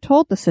Hazard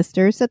told the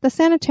sisters that the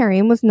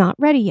sanitarium was not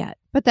ready yet,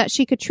 but that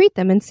she could treat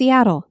them in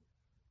Seattle.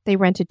 They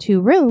rented 2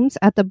 rooms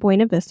at the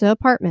Buena Vista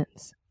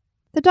Apartments.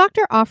 The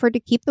doctor offered to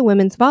keep the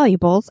women's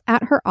valuables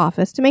at her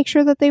office to make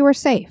sure that they were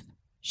safe.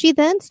 She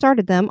then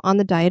started them on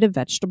the diet of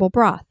vegetable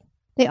broth.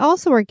 They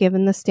also were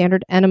given the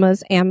standard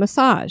enemas and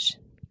massage.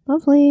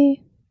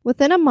 Lovely.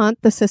 Within a month,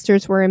 the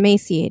sisters were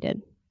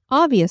emaciated.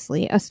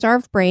 Obviously, a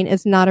starved brain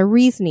is not a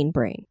reasoning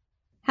brain.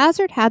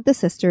 Hazard had the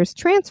sisters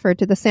transferred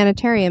to the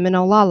sanitarium in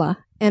Olalla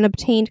and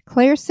obtained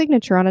Claire's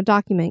signature on a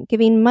document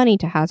giving money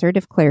to Hazard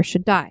if Claire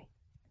should die.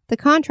 The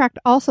contract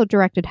also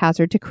directed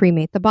Hazard to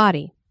cremate the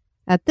body.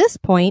 At this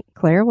point,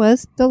 Claire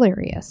was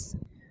delirious.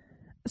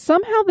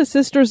 Somehow the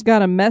sisters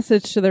got a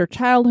message to their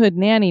childhood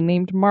nanny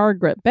named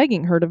Margaret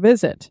begging her to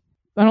visit.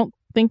 I don't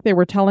think they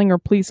were telling her,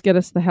 please get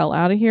us the hell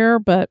out of here,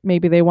 but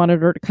maybe they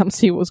wanted her to come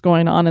see what was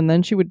going on and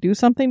then she would do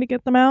something to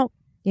get them out.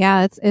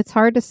 Yeah, it's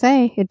hard to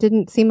say. It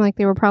didn't seem like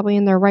they were probably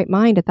in their right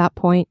mind at that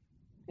point.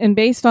 And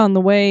based on the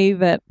way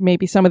that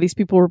maybe some of these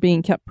people were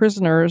being kept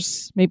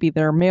prisoners, maybe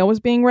their mail was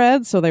being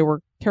read, so they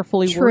were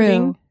carefully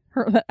wording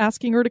her,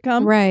 asking her to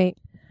come. Right.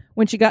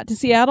 When she got to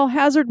Seattle,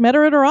 Hazard met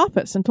her at her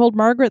office and told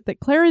Margaret that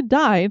Claire had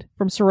died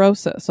from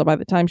cirrhosis, so by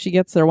the time she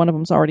gets there, one of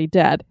them's already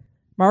dead.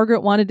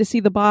 Margaret wanted to see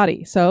the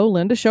body, so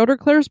Linda showed her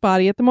Claire's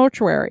body at the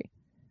mortuary.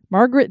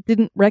 Margaret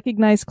didn't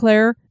recognize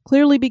Claire,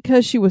 clearly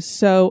because she was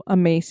so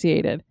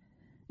emaciated.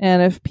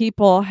 And if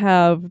people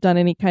have done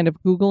any kind of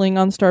Googling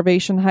on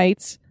Starvation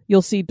Heights,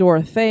 you'll see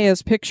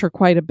Dorothea's picture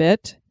quite a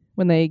bit.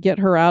 When they get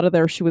her out of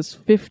there, she was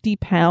 50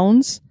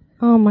 pounds.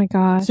 Oh my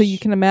gosh. So you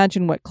can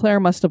imagine what Claire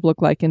must have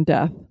looked like in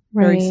death.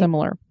 Right. Very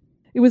similar.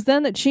 It was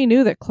then that she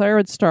knew that Claire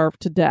had starved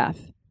to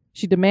death.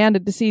 She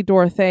demanded to see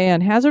Dorothea,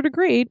 and Hazard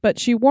agreed, but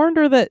she warned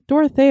her that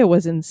Dorothea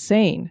was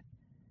insane.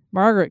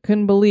 Margaret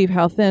couldn't believe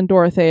how thin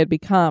Dorothea had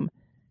become.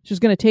 She was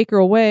going to take her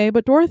away,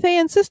 but Dorothea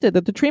insisted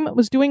that the treatment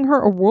was doing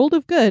her a world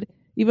of good,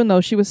 even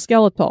though she was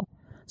skeletal.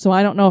 So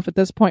I don't know if at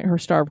this point her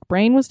starved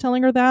brain was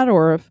telling her that,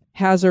 or if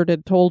Hazard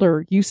had told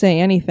her, you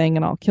say anything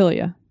and I'll kill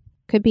you.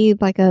 Could be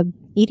like a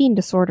eating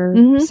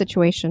disorder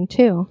situation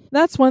too.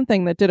 That's one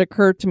thing that did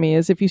occur to me,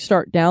 is if you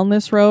start down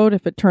this road,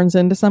 if it turns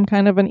into some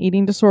kind of an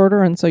eating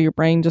disorder, and so your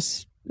brain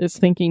just is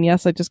thinking,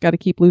 yes, I just got to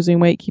keep losing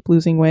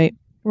weight.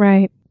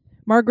 Right.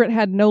 Margaret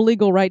had no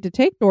legal right to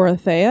take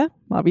Dorothea.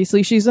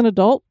 Obviously, she's an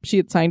adult. She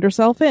had signed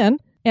herself in,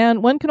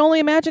 and one can only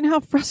imagine how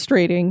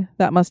frustrating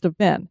that must have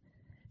been.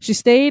 She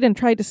stayed and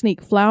tried to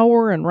sneak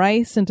flour and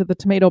rice into the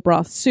tomato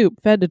broth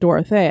soup fed to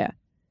Dorothea.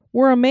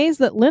 We're amazed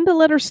that Linda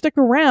let her stick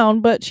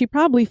around, but she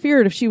probably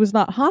feared if she was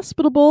not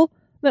hospitable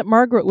that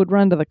Margaret would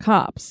run to the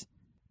cops.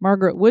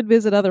 Margaret would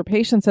visit other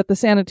patients at the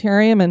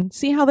sanitarium and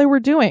see how they were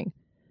doing.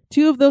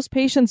 2 of those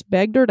patients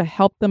begged her to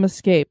help them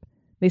escape.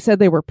 They said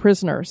they were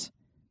prisoners.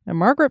 And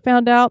Margaret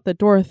found out that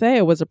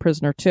Dorothea was a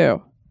prisoner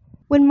too.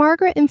 When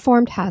Margaret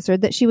informed Hazard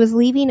that she was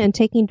leaving and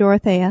taking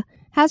Dorothea,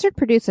 Hazard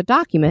produced a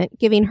document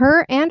giving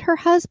her and her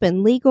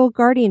husband legal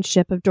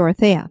guardianship of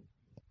Dorothea.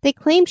 They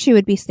claimed she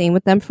would be staying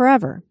with them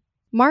forever.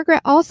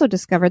 Margaret also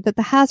discovered that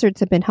the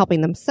Hazards had been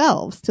helping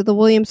themselves to the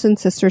Williamson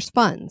sisters'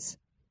 funds.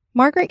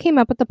 Margaret came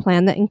up with a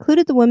plan that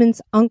included the women's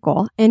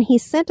uncle, and he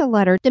sent a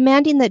letter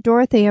demanding that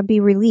Dorothea be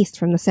released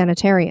from the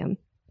sanitarium.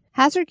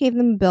 Hazard gave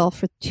them a bill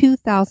for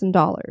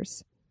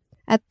 $2,000.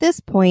 At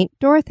this point,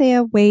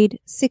 Dorothea weighed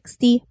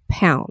 60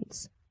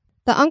 pounds.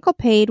 The uncle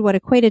paid what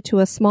equated to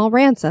a small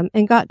ransom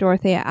and got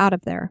Dorothea out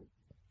of there.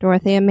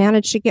 Dorothea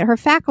managed to get her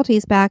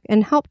faculties back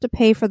and helped to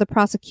pay for the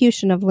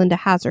prosecution of Linda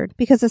Hazard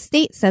because the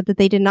state said that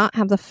they did not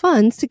have the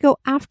funds to go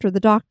after the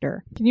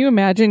doctor. Can you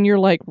imagine you're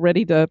like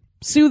ready to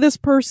sue this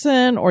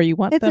person, or you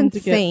want them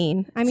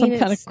insane. to get some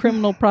kind of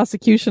criminal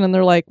prosecution, and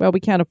they're like, well, we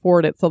can't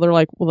afford it. So they're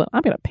like, well, then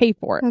I'm going to pay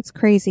for it. That's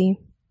crazy.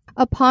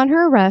 Upon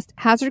her arrest,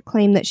 Hazard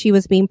claimed that she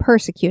was being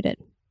persecuted.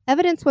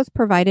 Evidence was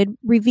provided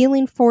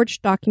revealing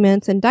forged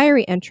documents and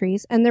diary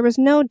entries, and there was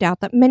no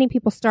doubt that many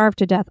people starved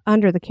to death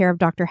under the care of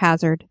Dr.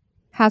 Hazard.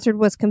 Hazard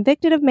was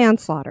convicted of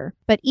manslaughter,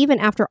 but even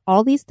after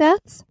all these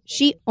deaths,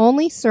 she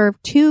only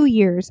served 2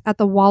 years at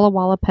the Walla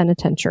Walla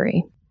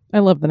Penitentiary. I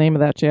love the name of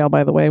that jail,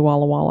 by the way,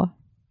 Walla Walla.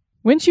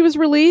 When she was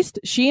released,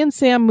 she and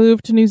Sam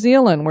moved to New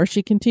Zealand, where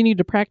she continued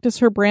to practice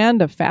her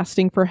brand of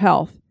fasting for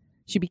health.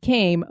 She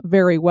became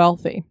very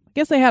wealthy. I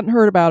guess I hadn't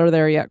heard about her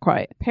there yet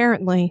quite.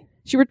 Apparently.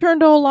 She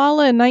returned to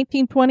Olalla in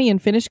 1920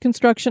 and finished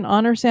construction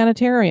on her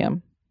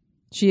sanitarium.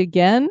 She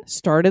again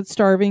started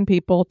starving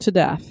people to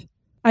death.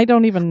 I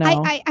don't even know.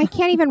 I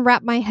can't even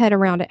wrap my head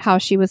around it, how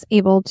she was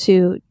able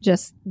to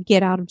just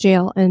get out of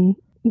jail and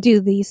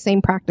do these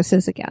same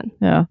practices again.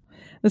 Yeah.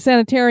 The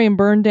sanitarium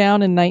burned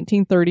down in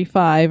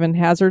 1935, and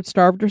Hazard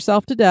starved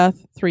herself to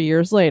death 3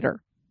 years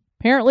later.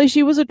 Apparently,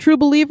 she was a true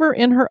believer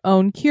in her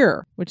own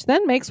cure, which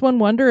then makes one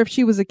wonder if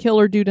she was a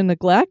killer due to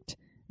neglect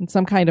and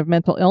some kind of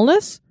mental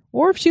illness,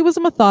 or if she was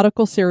a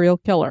methodical serial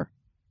killer.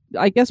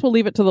 I guess we'll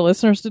leave it to the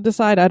listeners to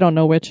decide. I don't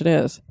know which it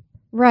is.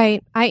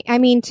 Right. I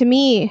mean, to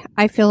me,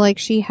 I feel like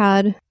she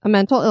had a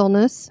mental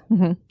illness,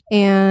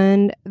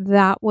 and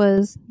that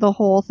was the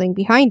whole thing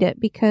behind it,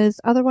 because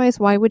otherwise,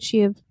 why would she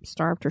have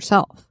starved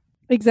herself?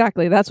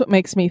 Exactly. That's what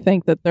makes me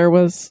think that there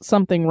was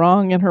something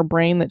wrong in her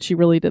brain, that she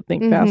really did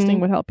think fasting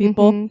would help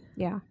people.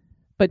 Yeah.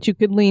 But you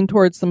could lean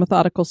towards the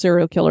methodical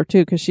serial killer,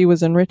 too, because she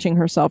was enriching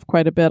herself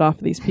quite a bit off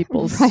of these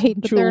people's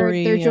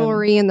jewelry. Their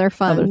jewelry and their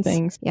funds. Other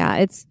things. Yeah,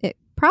 it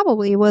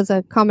probably was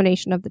a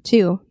combination of the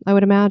two, I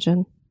would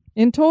imagine.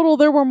 In total,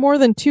 there were more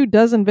than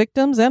 24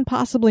 victims and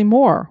possibly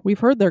more. We've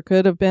heard there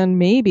could have been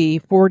maybe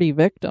 40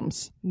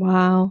 victims.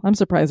 Wow. I'm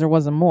surprised there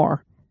wasn't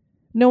more.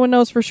 No one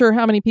knows for sure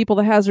how many people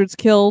the Hazards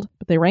killed,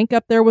 but they rank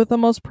up there with the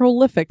most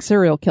prolific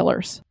serial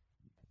killers.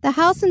 The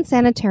house and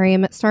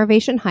sanitarium at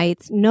Starvation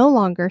Heights no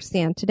longer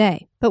stand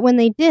today, but when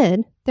they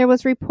did, there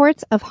was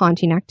reports of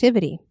haunting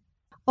activity.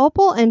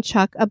 Opal and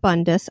Chuck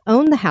Abundis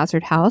owned the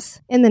Hazard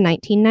House in the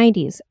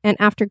 1990s, and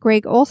after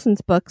Greg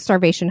Olson's book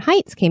Starvation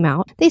Heights came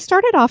out, they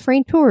started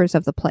offering tours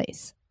of the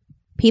place.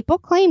 People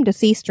claimed to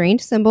see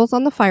strange symbols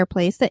on the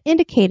fireplace that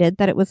indicated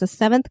that it was the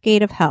seventh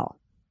gate of hell.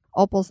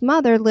 Opal's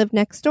mother lived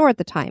next door at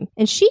the time,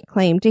 and she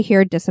claimed to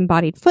hear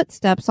disembodied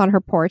footsteps on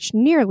her porch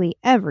nearly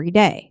every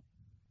day.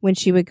 When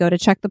she would go to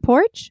check the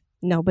porch,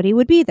 nobody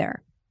would be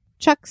there.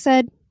 Chuck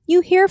said,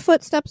 "You hear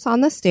footsteps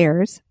on the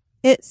stairs.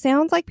 It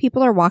sounds like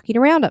people are walking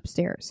around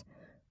upstairs.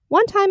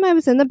 One time I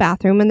was in the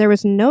bathroom and there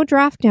was no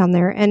draft down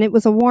there and it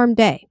was a warm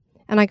day,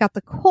 and I got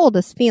the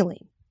coldest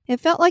feeling. It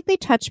felt like they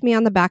touched me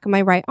on the back of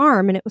my right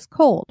arm and it was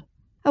cold.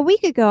 A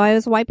week ago I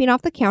was wiping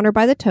off the counter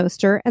by the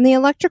toaster and the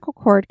electrical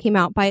cord came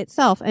out by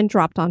itself and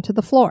dropped onto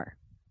the floor."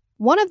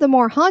 One of the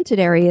more haunted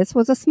areas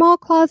was a small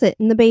closet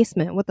in the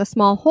basement with a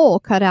small hole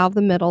cut out of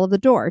the middle of the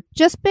door,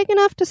 just big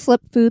enough to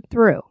slip food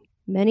through.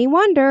 Many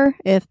wonder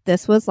if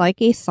this was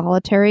like a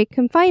solitary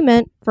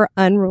confinement for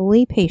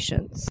unruly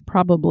patients.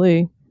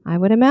 Probably. I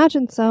would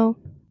imagine so.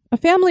 A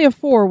family of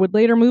 4 would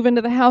later move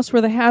into the house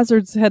where the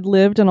Hazards had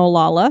lived in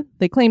Olalla.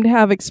 They claimed to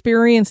have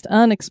experienced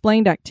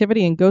unexplained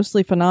activity and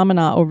ghostly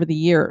phenomena over the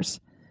years.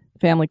 The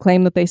family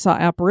claimed that they saw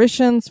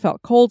apparitions,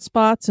 felt cold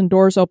spots, and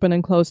doors open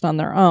and closed on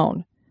their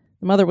own.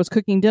 The mother was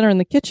cooking dinner in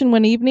the kitchen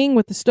one evening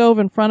with the stove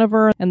in front of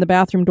her and the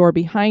bathroom door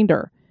behind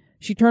her.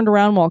 She turned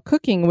around while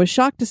cooking and was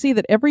shocked to see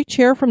that every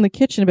chair from the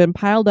kitchen had been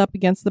piled up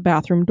against the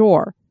bathroom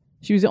door.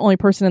 She was the only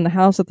person in the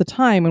house at the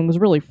time and was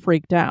really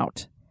freaked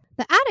out.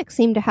 The attic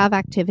seemed to have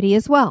activity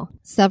as well.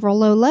 Several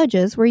low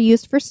ledges were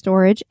used for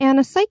storage, and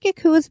a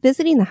psychic who was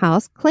visiting the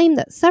house claimed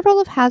that several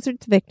of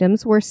Hazard's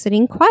victims were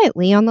sitting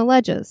quietly on the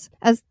ledges,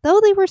 as though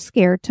they were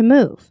scared to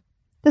move.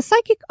 The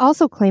psychic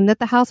also claimed that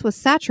the house was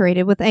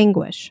saturated with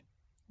anguish.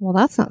 Well,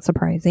 that's not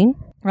surprising.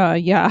 I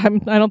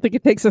don't think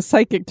it takes a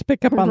psychic to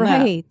pick up on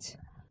that. Right.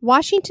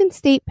 Washington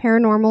State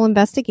Paranormal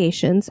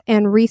Investigations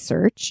and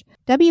Research,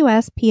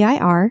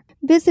 WSPIR,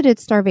 visited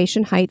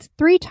Starvation Heights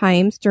 3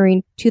 times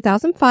during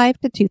 2005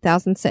 to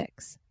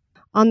 2006.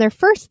 On their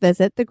first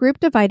visit, the group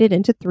divided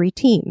into 3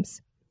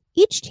 teams.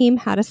 Each team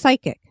had a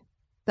psychic.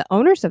 The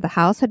owners of the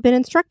house had been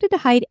instructed to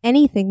hide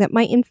anything that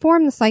might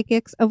inform the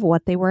psychics of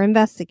what they were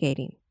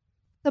investigating.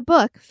 The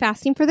book,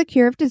 Fasting for the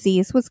Cure of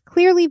Disease, was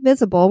clearly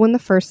visible when the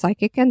first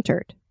psychic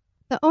entered.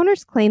 The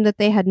owners claimed that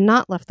they had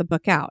not left the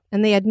book out,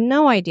 and they had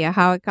no idea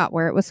how it got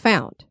where it was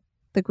found.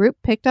 The group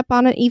picked up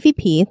on an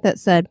EVP that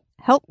said,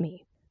 "Help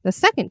me." The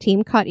second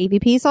team caught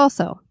EVPs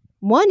also.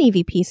 One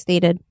EVP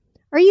stated,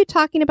 "Are you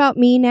talking about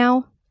me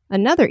now?"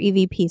 Another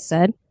EVP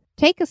said,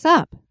 "Take us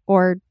up,"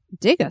 or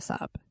 "dig us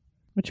up."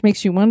 Which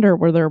makes you wonder,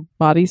 were there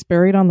bodies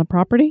buried on the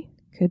property?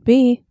 Could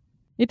be.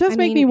 It does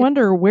make me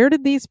wonder, where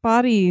did these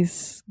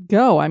bodies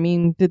go? I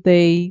mean, did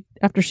they,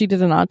 after she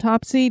did an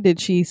autopsy, did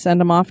she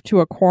send them off to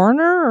a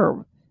coroner,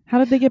 or how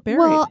did they get buried?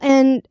 Well,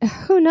 and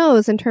who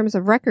knows in terms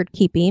of record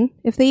keeping,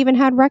 if they even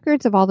had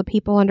records of all the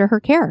people under her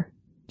care.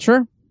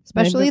 Sure.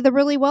 Especially the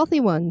really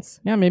wealthy ones.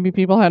 Yeah, maybe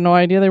people had no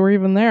idea they were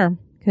even there.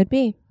 Could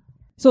be.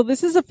 So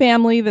this is a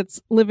family that's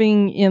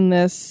living in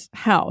this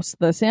house.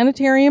 The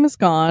sanitarium is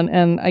gone,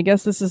 and I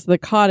guess this is the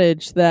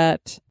cottage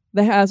that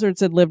the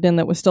Hazards had lived in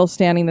that was still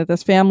standing, that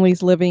this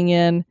family's living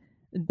in.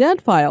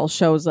 Dead Files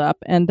shows up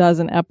and does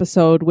an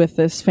episode with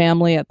this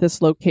family at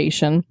this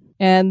location.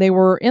 And they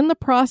were in the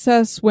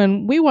process,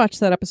 when we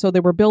watched that episode, they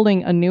were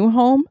building a new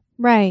home.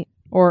 Right.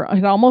 Or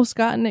had almost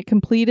gotten it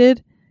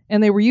completed.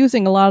 And they were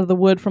using a lot of the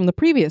wood from the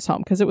previous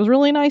home because it was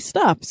really nice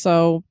stuff.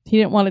 So he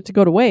didn't want it to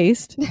go to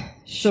waste.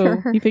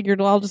 Sure. So he figured,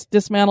 well, I'll just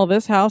dismantle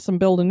this house and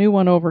build a new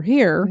one over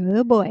here.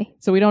 Oh, boy.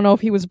 So we don't know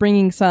if he was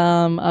bringing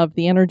some of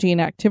the energy and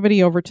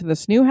activity over to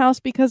this new house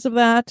because of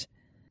that,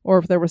 or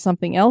if there was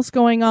something else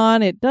going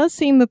on. It does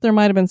seem that there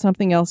might have been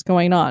something else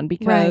going on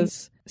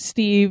because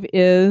Steve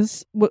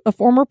is a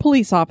former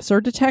police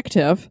officer,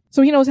 detective,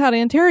 so he knows how to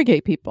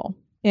interrogate people.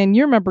 And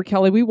you remember,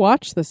 Kelly, we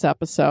watched this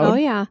episode. Oh,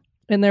 yeah.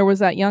 And there was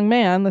that young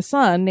man, the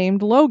son,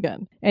 named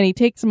Logan. And he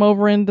takes him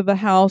over into the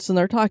house, and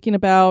they're talking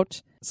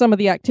about some of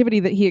the activity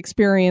that he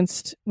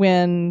experienced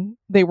when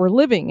they were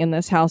living in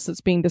this house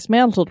that's being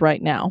dismantled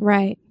right now.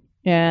 Right.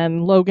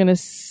 And Logan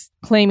is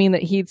claiming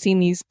that he'd seen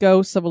these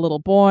ghosts of a little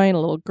boy and a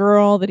little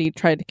girl, that he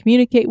tried to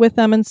communicate with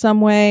them in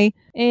some way.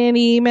 And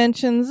he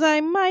mentions,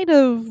 I might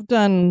have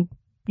done,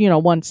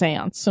 one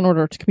seance in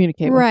order to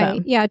communicate with them.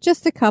 Right. Yeah,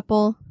 just a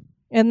couple.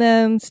 And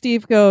then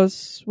Steve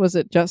goes, was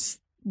it just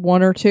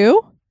 1 or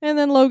 2. And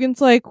then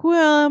Logan's like,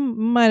 well,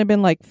 might have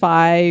been like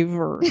 5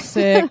 or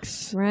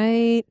 6.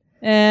 Right.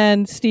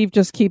 And Steve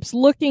just keeps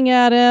looking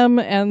at him.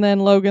 And then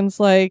Logan's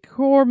like,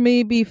 or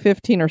maybe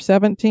 15 or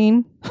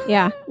 17.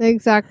 Yeah,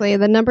 exactly.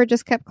 The number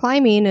just kept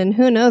climbing, and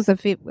who knows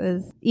if it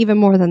was even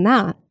more than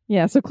that.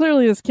 Yeah, so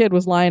clearly this kid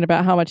was lying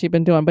about how much he'd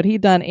been doing, but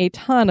he'd done a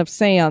ton of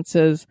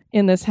seances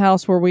in this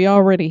house where we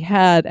already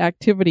had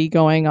activity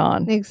going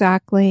on.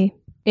 Exactly.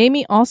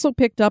 Amy also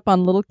picked up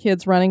on little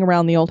kids running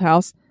around the old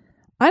house.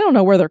 I don't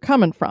know where they're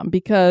coming from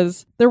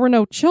because there were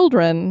no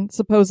children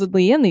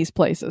supposedly in these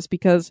places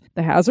because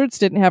the Hazards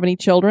didn't have any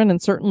children,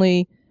 and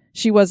certainly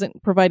she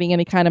wasn't providing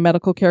any kind of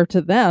medical care to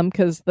them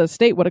because the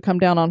state would have come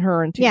down on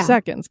her in 2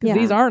 seconds because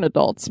these aren't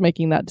adults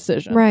making that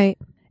decision. Right.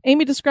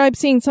 Amy described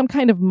seeing some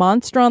kind of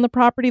monster on the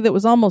property that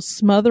was almost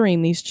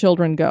smothering these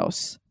children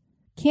ghosts.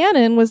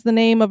 Cannon was the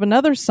name of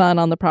another son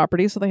on the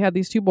property, so they had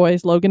these 2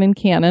 boys, Logan and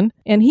Cannon,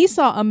 and he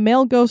saw a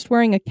male ghost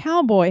wearing a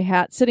cowboy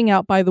hat sitting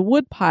out by the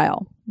wood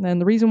pile. And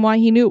the reason why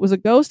he knew it was a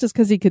ghost is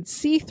because he could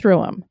see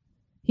through him.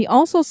 He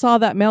also saw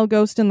that male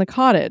ghost in the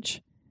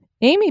cottage.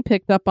 Amy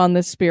picked up on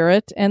this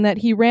spirit and that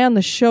he ran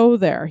the show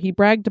there. He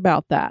bragged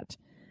about that.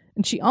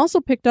 And she also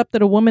picked up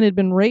that a woman had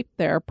been raped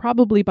there,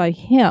 probably by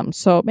him.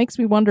 So it makes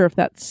me wonder if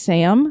that's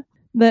Sam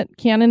that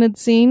Cannon had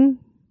seen,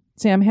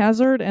 Sam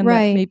Hazard, and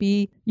that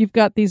maybe you've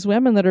got these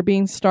women that are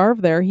being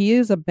starved there. He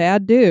is a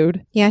bad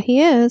dude. Yeah,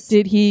 he is.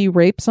 Did he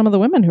rape some of the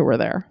women who were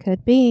there?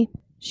 Could be.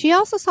 She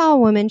also saw a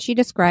woman she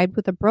described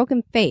with a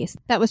broken face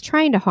that was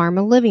trying to harm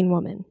a living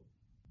woman.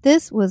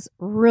 This was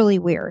really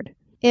weird.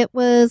 It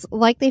was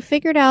like they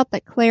figured out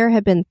that Claire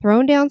had been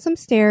thrown down some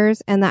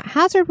stairs and that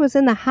Hazard was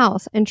in the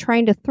house and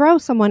trying to throw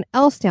someone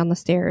else down the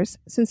stairs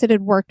since it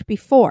had worked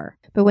before.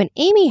 But when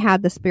Amy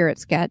had the spirit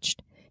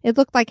sketched, it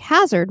looked like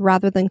Hazard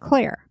rather than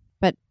Claire.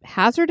 But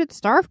Hazard had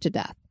starved to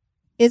death.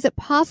 Is it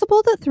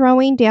possible that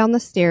throwing down the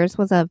stairs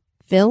was a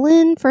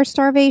fill-in for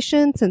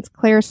starvation since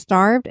Claire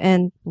starved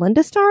and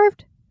Linda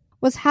starved?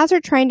 Was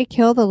Hazard trying to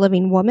kill the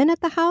living woman at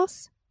the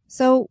house?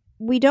 So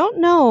we don't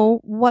know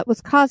what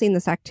was causing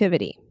this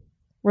activity.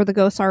 Were the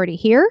ghosts already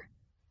here?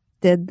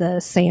 Did the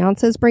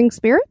seances bring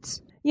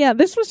spirits? Yeah,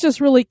 this was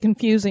just really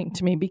confusing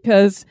to me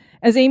because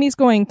as Amy's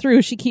going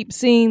through, she keeps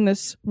seeing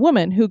this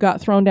woman who got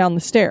thrown down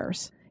the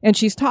stairs. And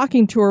she's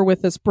talking to her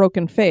with this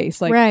broken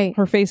face. Like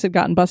her face had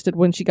gotten busted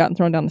when she got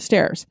thrown down the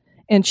stairs.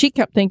 And she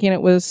kept thinking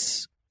it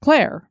was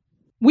Claire.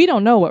 We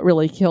don't know what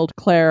really killed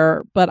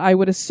Claire, but I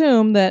would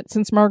assume that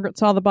since Margaret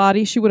saw the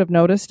body, she would have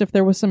noticed if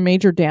there was some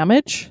major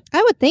damage.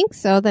 I would think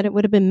so, that it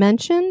would have been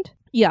mentioned.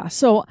 Yeah,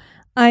 so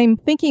I'm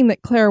thinking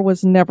that Claire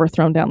was never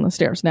thrown down the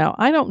stairs. Now,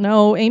 I don't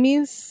know.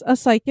 Amy's a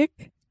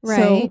psychic. Right.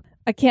 So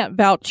I can't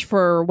vouch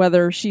for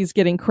whether she's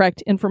getting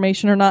correct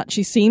information or not.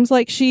 She seems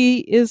like she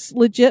is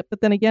legit, but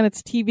then again,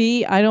 it's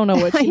TV. I don't know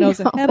what she knows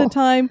ahead of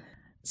time.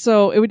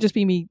 So it would just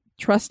be me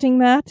trusting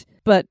that.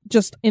 But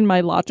just in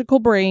my logical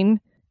brain,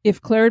 if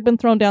Claire had been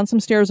thrown down some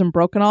stairs and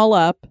broken all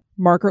up,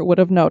 Margaret would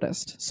have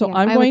noticed. So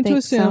I'm going to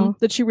assume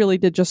that she really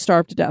did just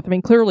starve to death. I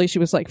mean, clearly she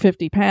was like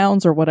 50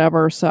 pounds or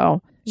whatever,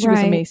 so she was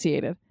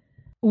emaciated.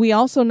 We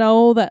also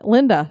know that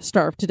Linda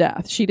starved to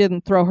death. She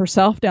didn't throw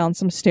herself down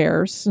some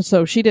stairs,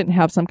 so she didn't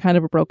have some kind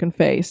of a broken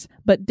face.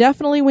 But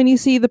definitely when you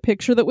see the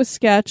picture that was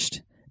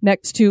sketched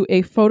next to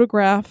a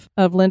photograph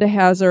of Linda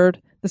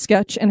Hazard, the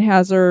sketch and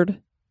Hazard,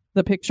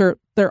 the picture,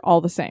 they're all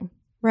the same.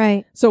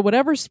 Right. So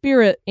whatever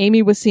spirit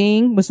Amy was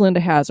seeing was Linda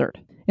Hazard,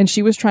 and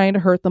she was trying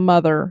to hurt the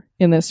mother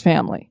in this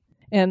family.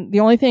 And the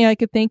only thing I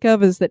could think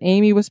of is that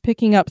Amy was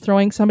picking up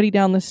throwing somebody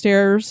down the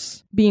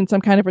stairs being some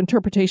kind of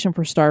interpretation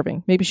for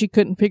starving. Maybe she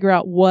couldn't figure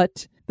out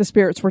what the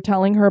spirits were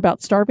telling her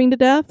about starving to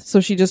death, so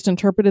she just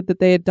interpreted that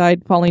they had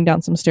died falling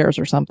down some stairs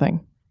or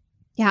something.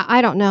 Yeah,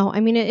 I don't know. I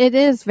mean, it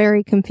is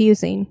very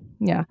confusing.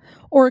 Yeah.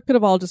 Or it could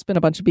have all just been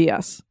a bunch of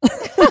BS.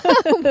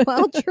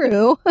 Well,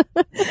 true.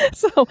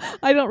 So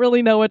I don't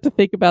really know what to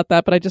think about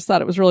that, but I just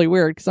thought it was really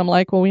weird because I'm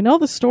like, well, we know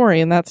the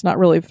story and that's not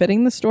really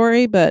fitting the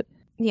story, but...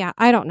 Yeah,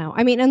 I don't know.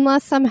 I mean,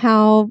 unless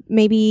somehow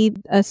maybe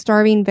a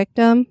starving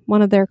victim,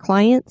 one of their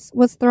clients,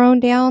 was thrown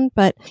down.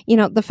 But, you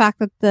know, the fact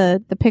that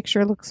the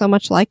picture looks so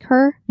much like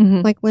her,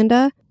 like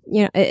Linda,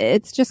 you know,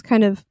 it's just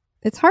kind of,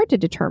 it's hard to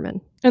determine.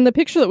 And the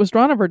picture that was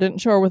drawn of her didn't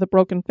show her with a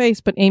broken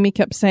face, but Amy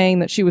kept saying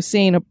that she was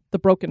seeing the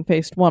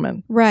broken-faced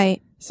woman.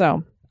 Right.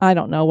 So I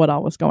don't know what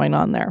all was going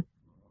on there.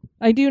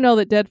 I do know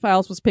that Dead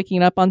Files was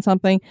picking up on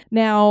something.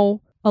 Now...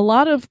 a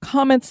lot of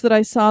comments that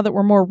I saw that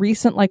were more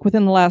recent, like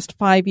within the last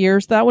 5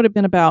 years, that would have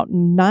been about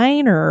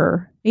 8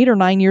 or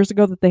 9 years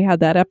ago that they had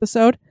that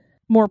episode.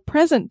 More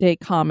present day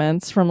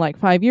comments from like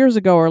 5 years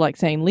ago are like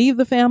saying, leave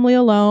the family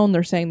alone.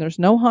 They're saying there's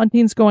no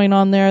hauntings going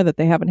on there, that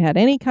they haven't had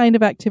any kind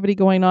of activity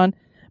going on.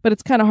 But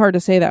it's kind of hard to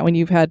say that when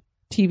you've had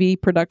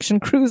TV production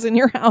crews in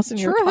your house and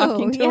you're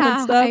talking to them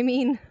and stuff. I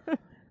mean.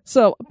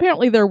 So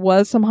apparently there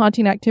was some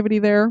haunting activity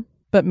there,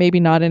 but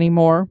maybe not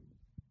anymore.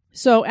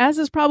 So, as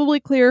is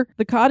probably clear,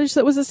 the cottage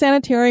that was a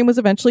sanitarium was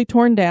eventually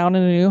torn down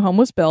and a new home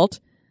was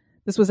built.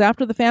 This was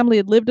after the family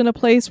had lived in a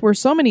place where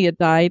so many had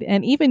died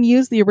and even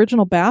used the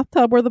original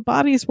bathtub where the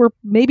bodies were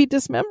maybe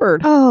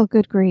dismembered. Oh,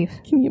 good grief.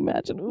 Can you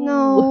imagine? Ooh.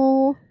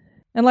 No.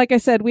 And like I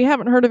said, we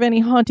haven't heard of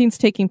any hauntings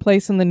taking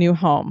place in the new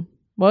home.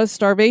 Was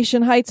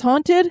Starvation Heights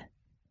haunted?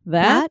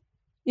 That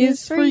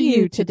is for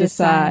you to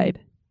decide.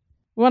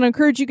 We want to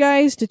encourage you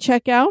guys to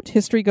check out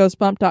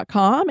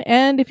historygoesbump.com.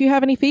 And if you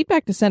have any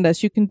feedback to send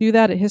us, you can do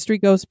that at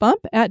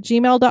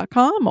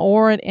historygoesbump@gmail.com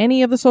or at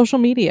any of the social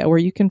media where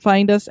you can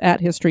find us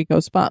at History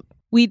Goes Bump.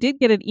 We did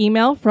get an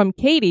email from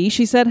Katie.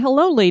 She said,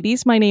 "Hello,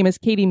 ladies. My name is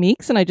Katie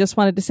Meeks, and I just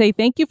wanted to say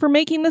thank you for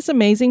making this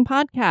amazing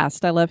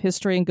podcast. I love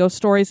history and ghost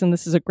stories, and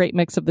this is a great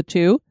mix of the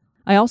two.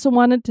 I also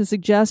wanted to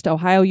suggest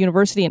Ohio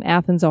University in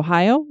Athens,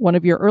 Ohio. One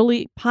of your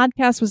early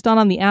podcasts was done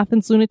on the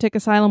Athens Lunatic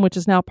Asylum, which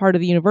is now part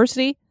of the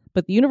university.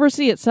 But the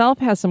university itself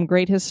has some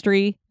great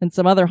history and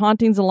some other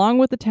hauntings along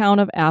with the town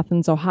of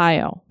Athens,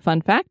 Ohio.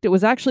 Fun fact, it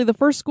was actually the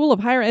first school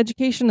of higher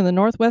education in the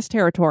Northwest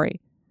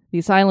Territory. The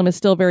asylum is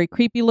still very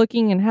creepy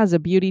looking and has a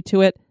beauty to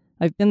it.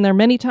 I've been there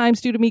many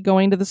times due to me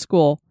going to the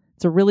school.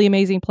 It's a really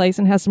amazing place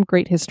and has some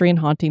great history and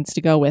hauntings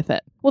to go with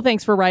it." Well,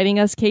 thanks for writing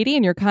us, Katie,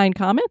 and your kind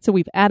comments. So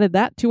we've added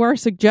that to our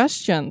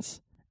suggestions.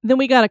 Then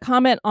we got a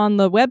comment on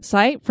the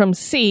website from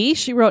C.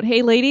 She wrote,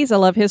 "Hey, ladies, I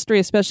love history,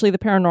 especially the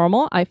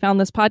paranormal. I found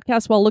this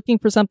podcast while looking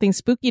for something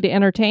spooky to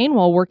entertain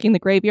while working the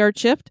graveyard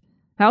shift.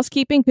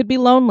 Housekeeping could be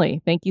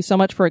lonely. Thank you so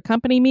much for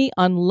accompanying me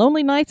on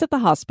lonely nights at the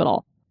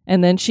hospital."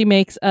 And then she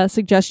makes a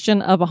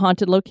suggestion of a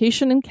haunted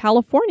location in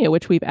California,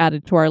 which we've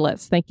added to our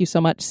list. Thank you so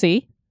much,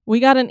 C.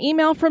 We got an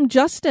email from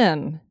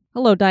Justin.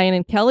 "Hello, Diane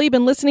and Kelly.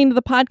 Been listening to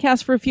the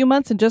podcast for a few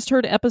months and just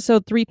heard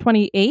episode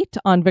 328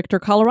 on Victor,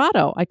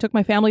 Colorado. I took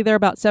my family there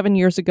about 7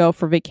 years ago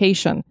for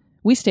vacation.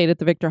 We stayed at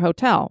the Victor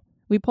Hotel.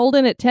 We pulled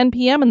in at 10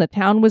 p.m. and the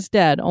town was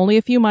dead, only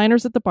a few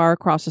miners at the bar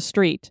across the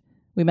street.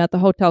 We met the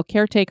hotel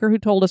caretaker who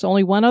told us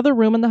only one other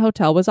room in the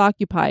hotel was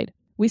occupied.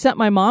 We sent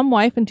my mom,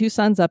 wife, and 2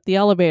 sons up the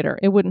elevator.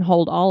 It wouldn't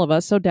hold all of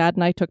us, so Dad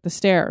and I took the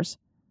stairs.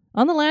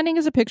 On the landing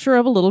is a picture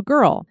of a little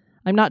girl.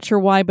 I'm not sure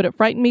why, but it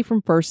frightened me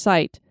from first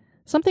sight.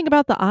 Something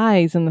about the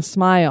eyes and the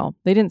smile.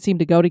 They didn't seem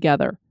to go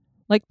together.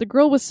 Like the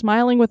girl was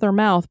smiling with her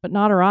mouth, but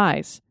not her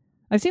eyes.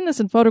 I've seen this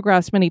in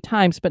photographs many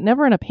times, but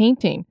never in a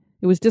painting.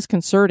 It was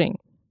disconcerting.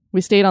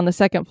 We stayed on the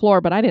 2nd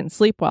floor, but I didn't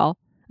sleep well.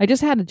 I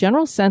just had a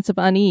general sense of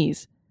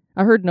unease.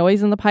 I heard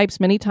noise in the pipes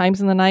many times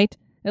in the night.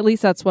 At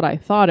least that's what I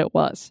thought it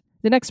was.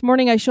 The next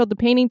morning, I showed the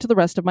painting to the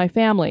rest of my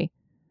family.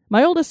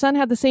 My oldest son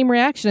had the same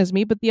reaction as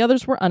me, but the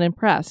others were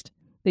unimpressed.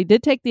 They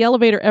did take the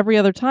elevator every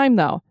other time,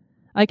 though.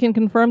 I can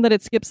confirm that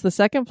it skips the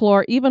 2nd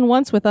floor even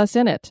once with us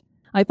in it.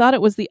 I thought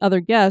it was the other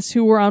guests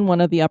who were on one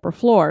of the upper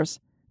floors.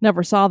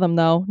 Never saw them,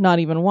 though, not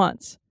even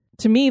once.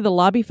 To me, the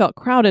lobby felt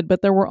crowded,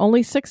 but there were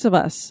only 6 of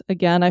us.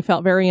 Again, I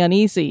felt very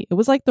uneasy. It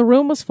was like the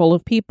room was full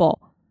of people.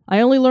 I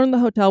only learned the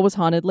hotel was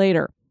haunted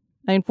later.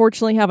 I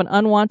unfortunately have an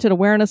unwanted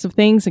awareness of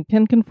things and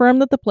can confirm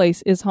that the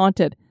place is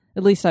haunted.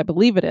 At least I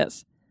believe it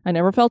is. I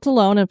never felt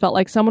alone and felt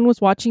like someone was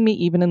watching me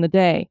even in the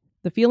day.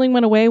 The feeling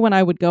went away when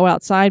I would go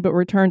outside but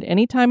returned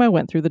any time I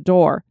went through the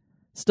door.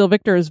 Still,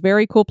 Victor is a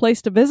very cool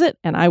place to visit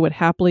and I would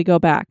happily go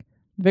back.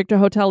 The Victor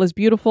Hotel is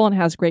beautiful and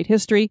has great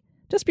history.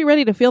 Just be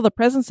ready to feel the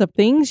presence of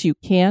things you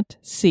can't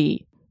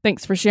see.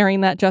 Thanks for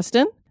sharing that,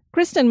 Justin.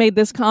 Kristen made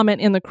this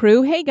comment in the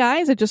crew. "Hey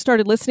guys, I just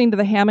started listening to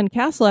the Hammond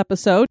Castle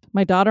episode.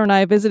 My daughter and I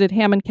have visited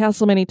Hammond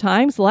Castle many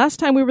times. The last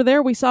time we were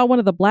there, we saw one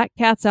of the black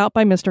cats out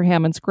by Mr.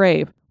 Hammond's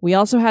grave. We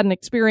also had an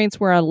experience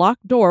where a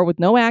locked door with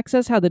no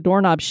access had the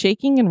doorknob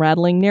shaking and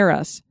rattling near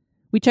us.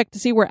 We checked to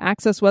see where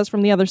access was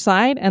from the other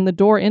side, and the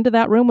door into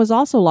that room was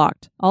also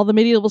locked. All the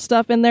medieval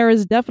stuff in there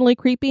is definitely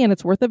creepy, and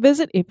it's worth a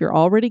visit if you're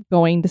already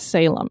going to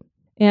Salem."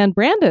 And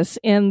Brandis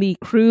in the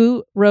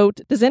crew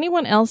wrote, "Does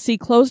anyone else see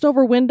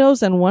closed-over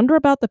windows and wonder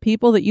about the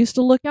people that used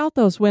to look out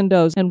those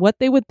windows and what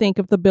they would think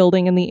of the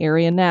building in the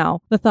area now?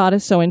 The thought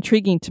is so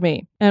intriguing to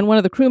me." And one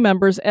of the crew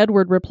members,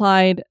 Edward,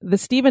 replied, "The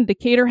Stephen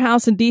Decatur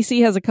house in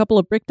D.C. has a couple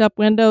of bricked-up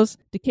windows.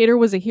 Decatur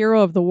was a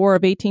hero of the War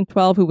of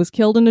 1812 who was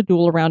killed in a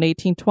duel around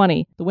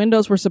 1820. The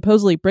windows were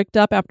supposedly bricked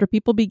up after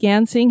people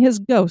began seeing his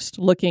ghost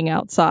looking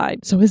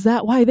outside." So is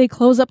that why they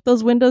close up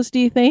those windows, do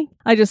you think?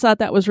 I just thought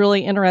that was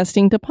really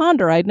interesting to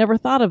ponder. I'd never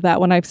thought of that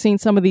when I've seen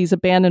some of these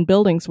abandoned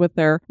buildings with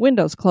their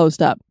windows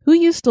closed up. Who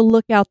used to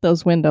look out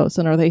those windows,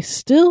 and are they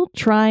still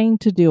trying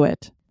to do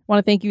it? I want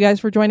to thank you guys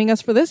for joining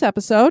us for this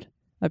episode.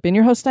 I've been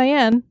your host,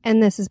 Diane.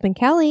 And this has been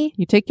Kelly.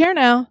 You take care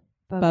now.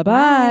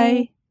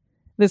 Bye-bye.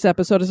 This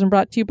episode has been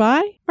brought to you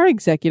by our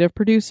executive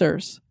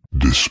producers.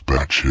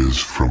 Dispatches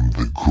from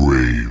the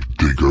Grave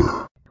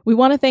Digger. We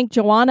want to thank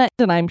Joanna,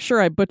 and I'm sure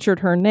I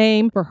butchered her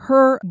name, for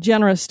her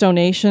generous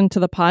donation to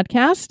the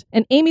podcast.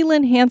 And Amy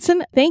Lynn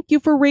Hansen, thank you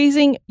for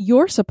raising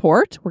your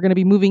support. We're going to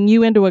be moving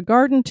you into a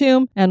garden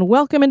tomb. And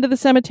welcome into the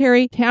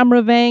cemetery,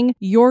 Tamra Vang.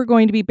 You're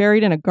going to be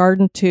buried in a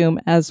garden tomb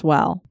as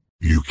well.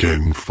 You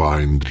can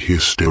find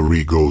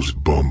History Goes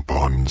Bump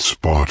on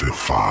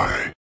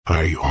Spotify,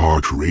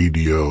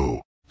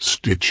 iHeartRadio,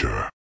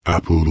 Stitcher,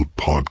 Apple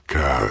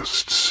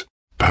Podcasts,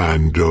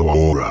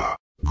 Pandora,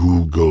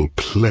 Google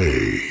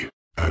Play,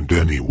 and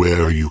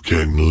anywhere you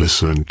can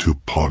listen to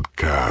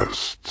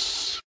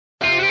podcasts.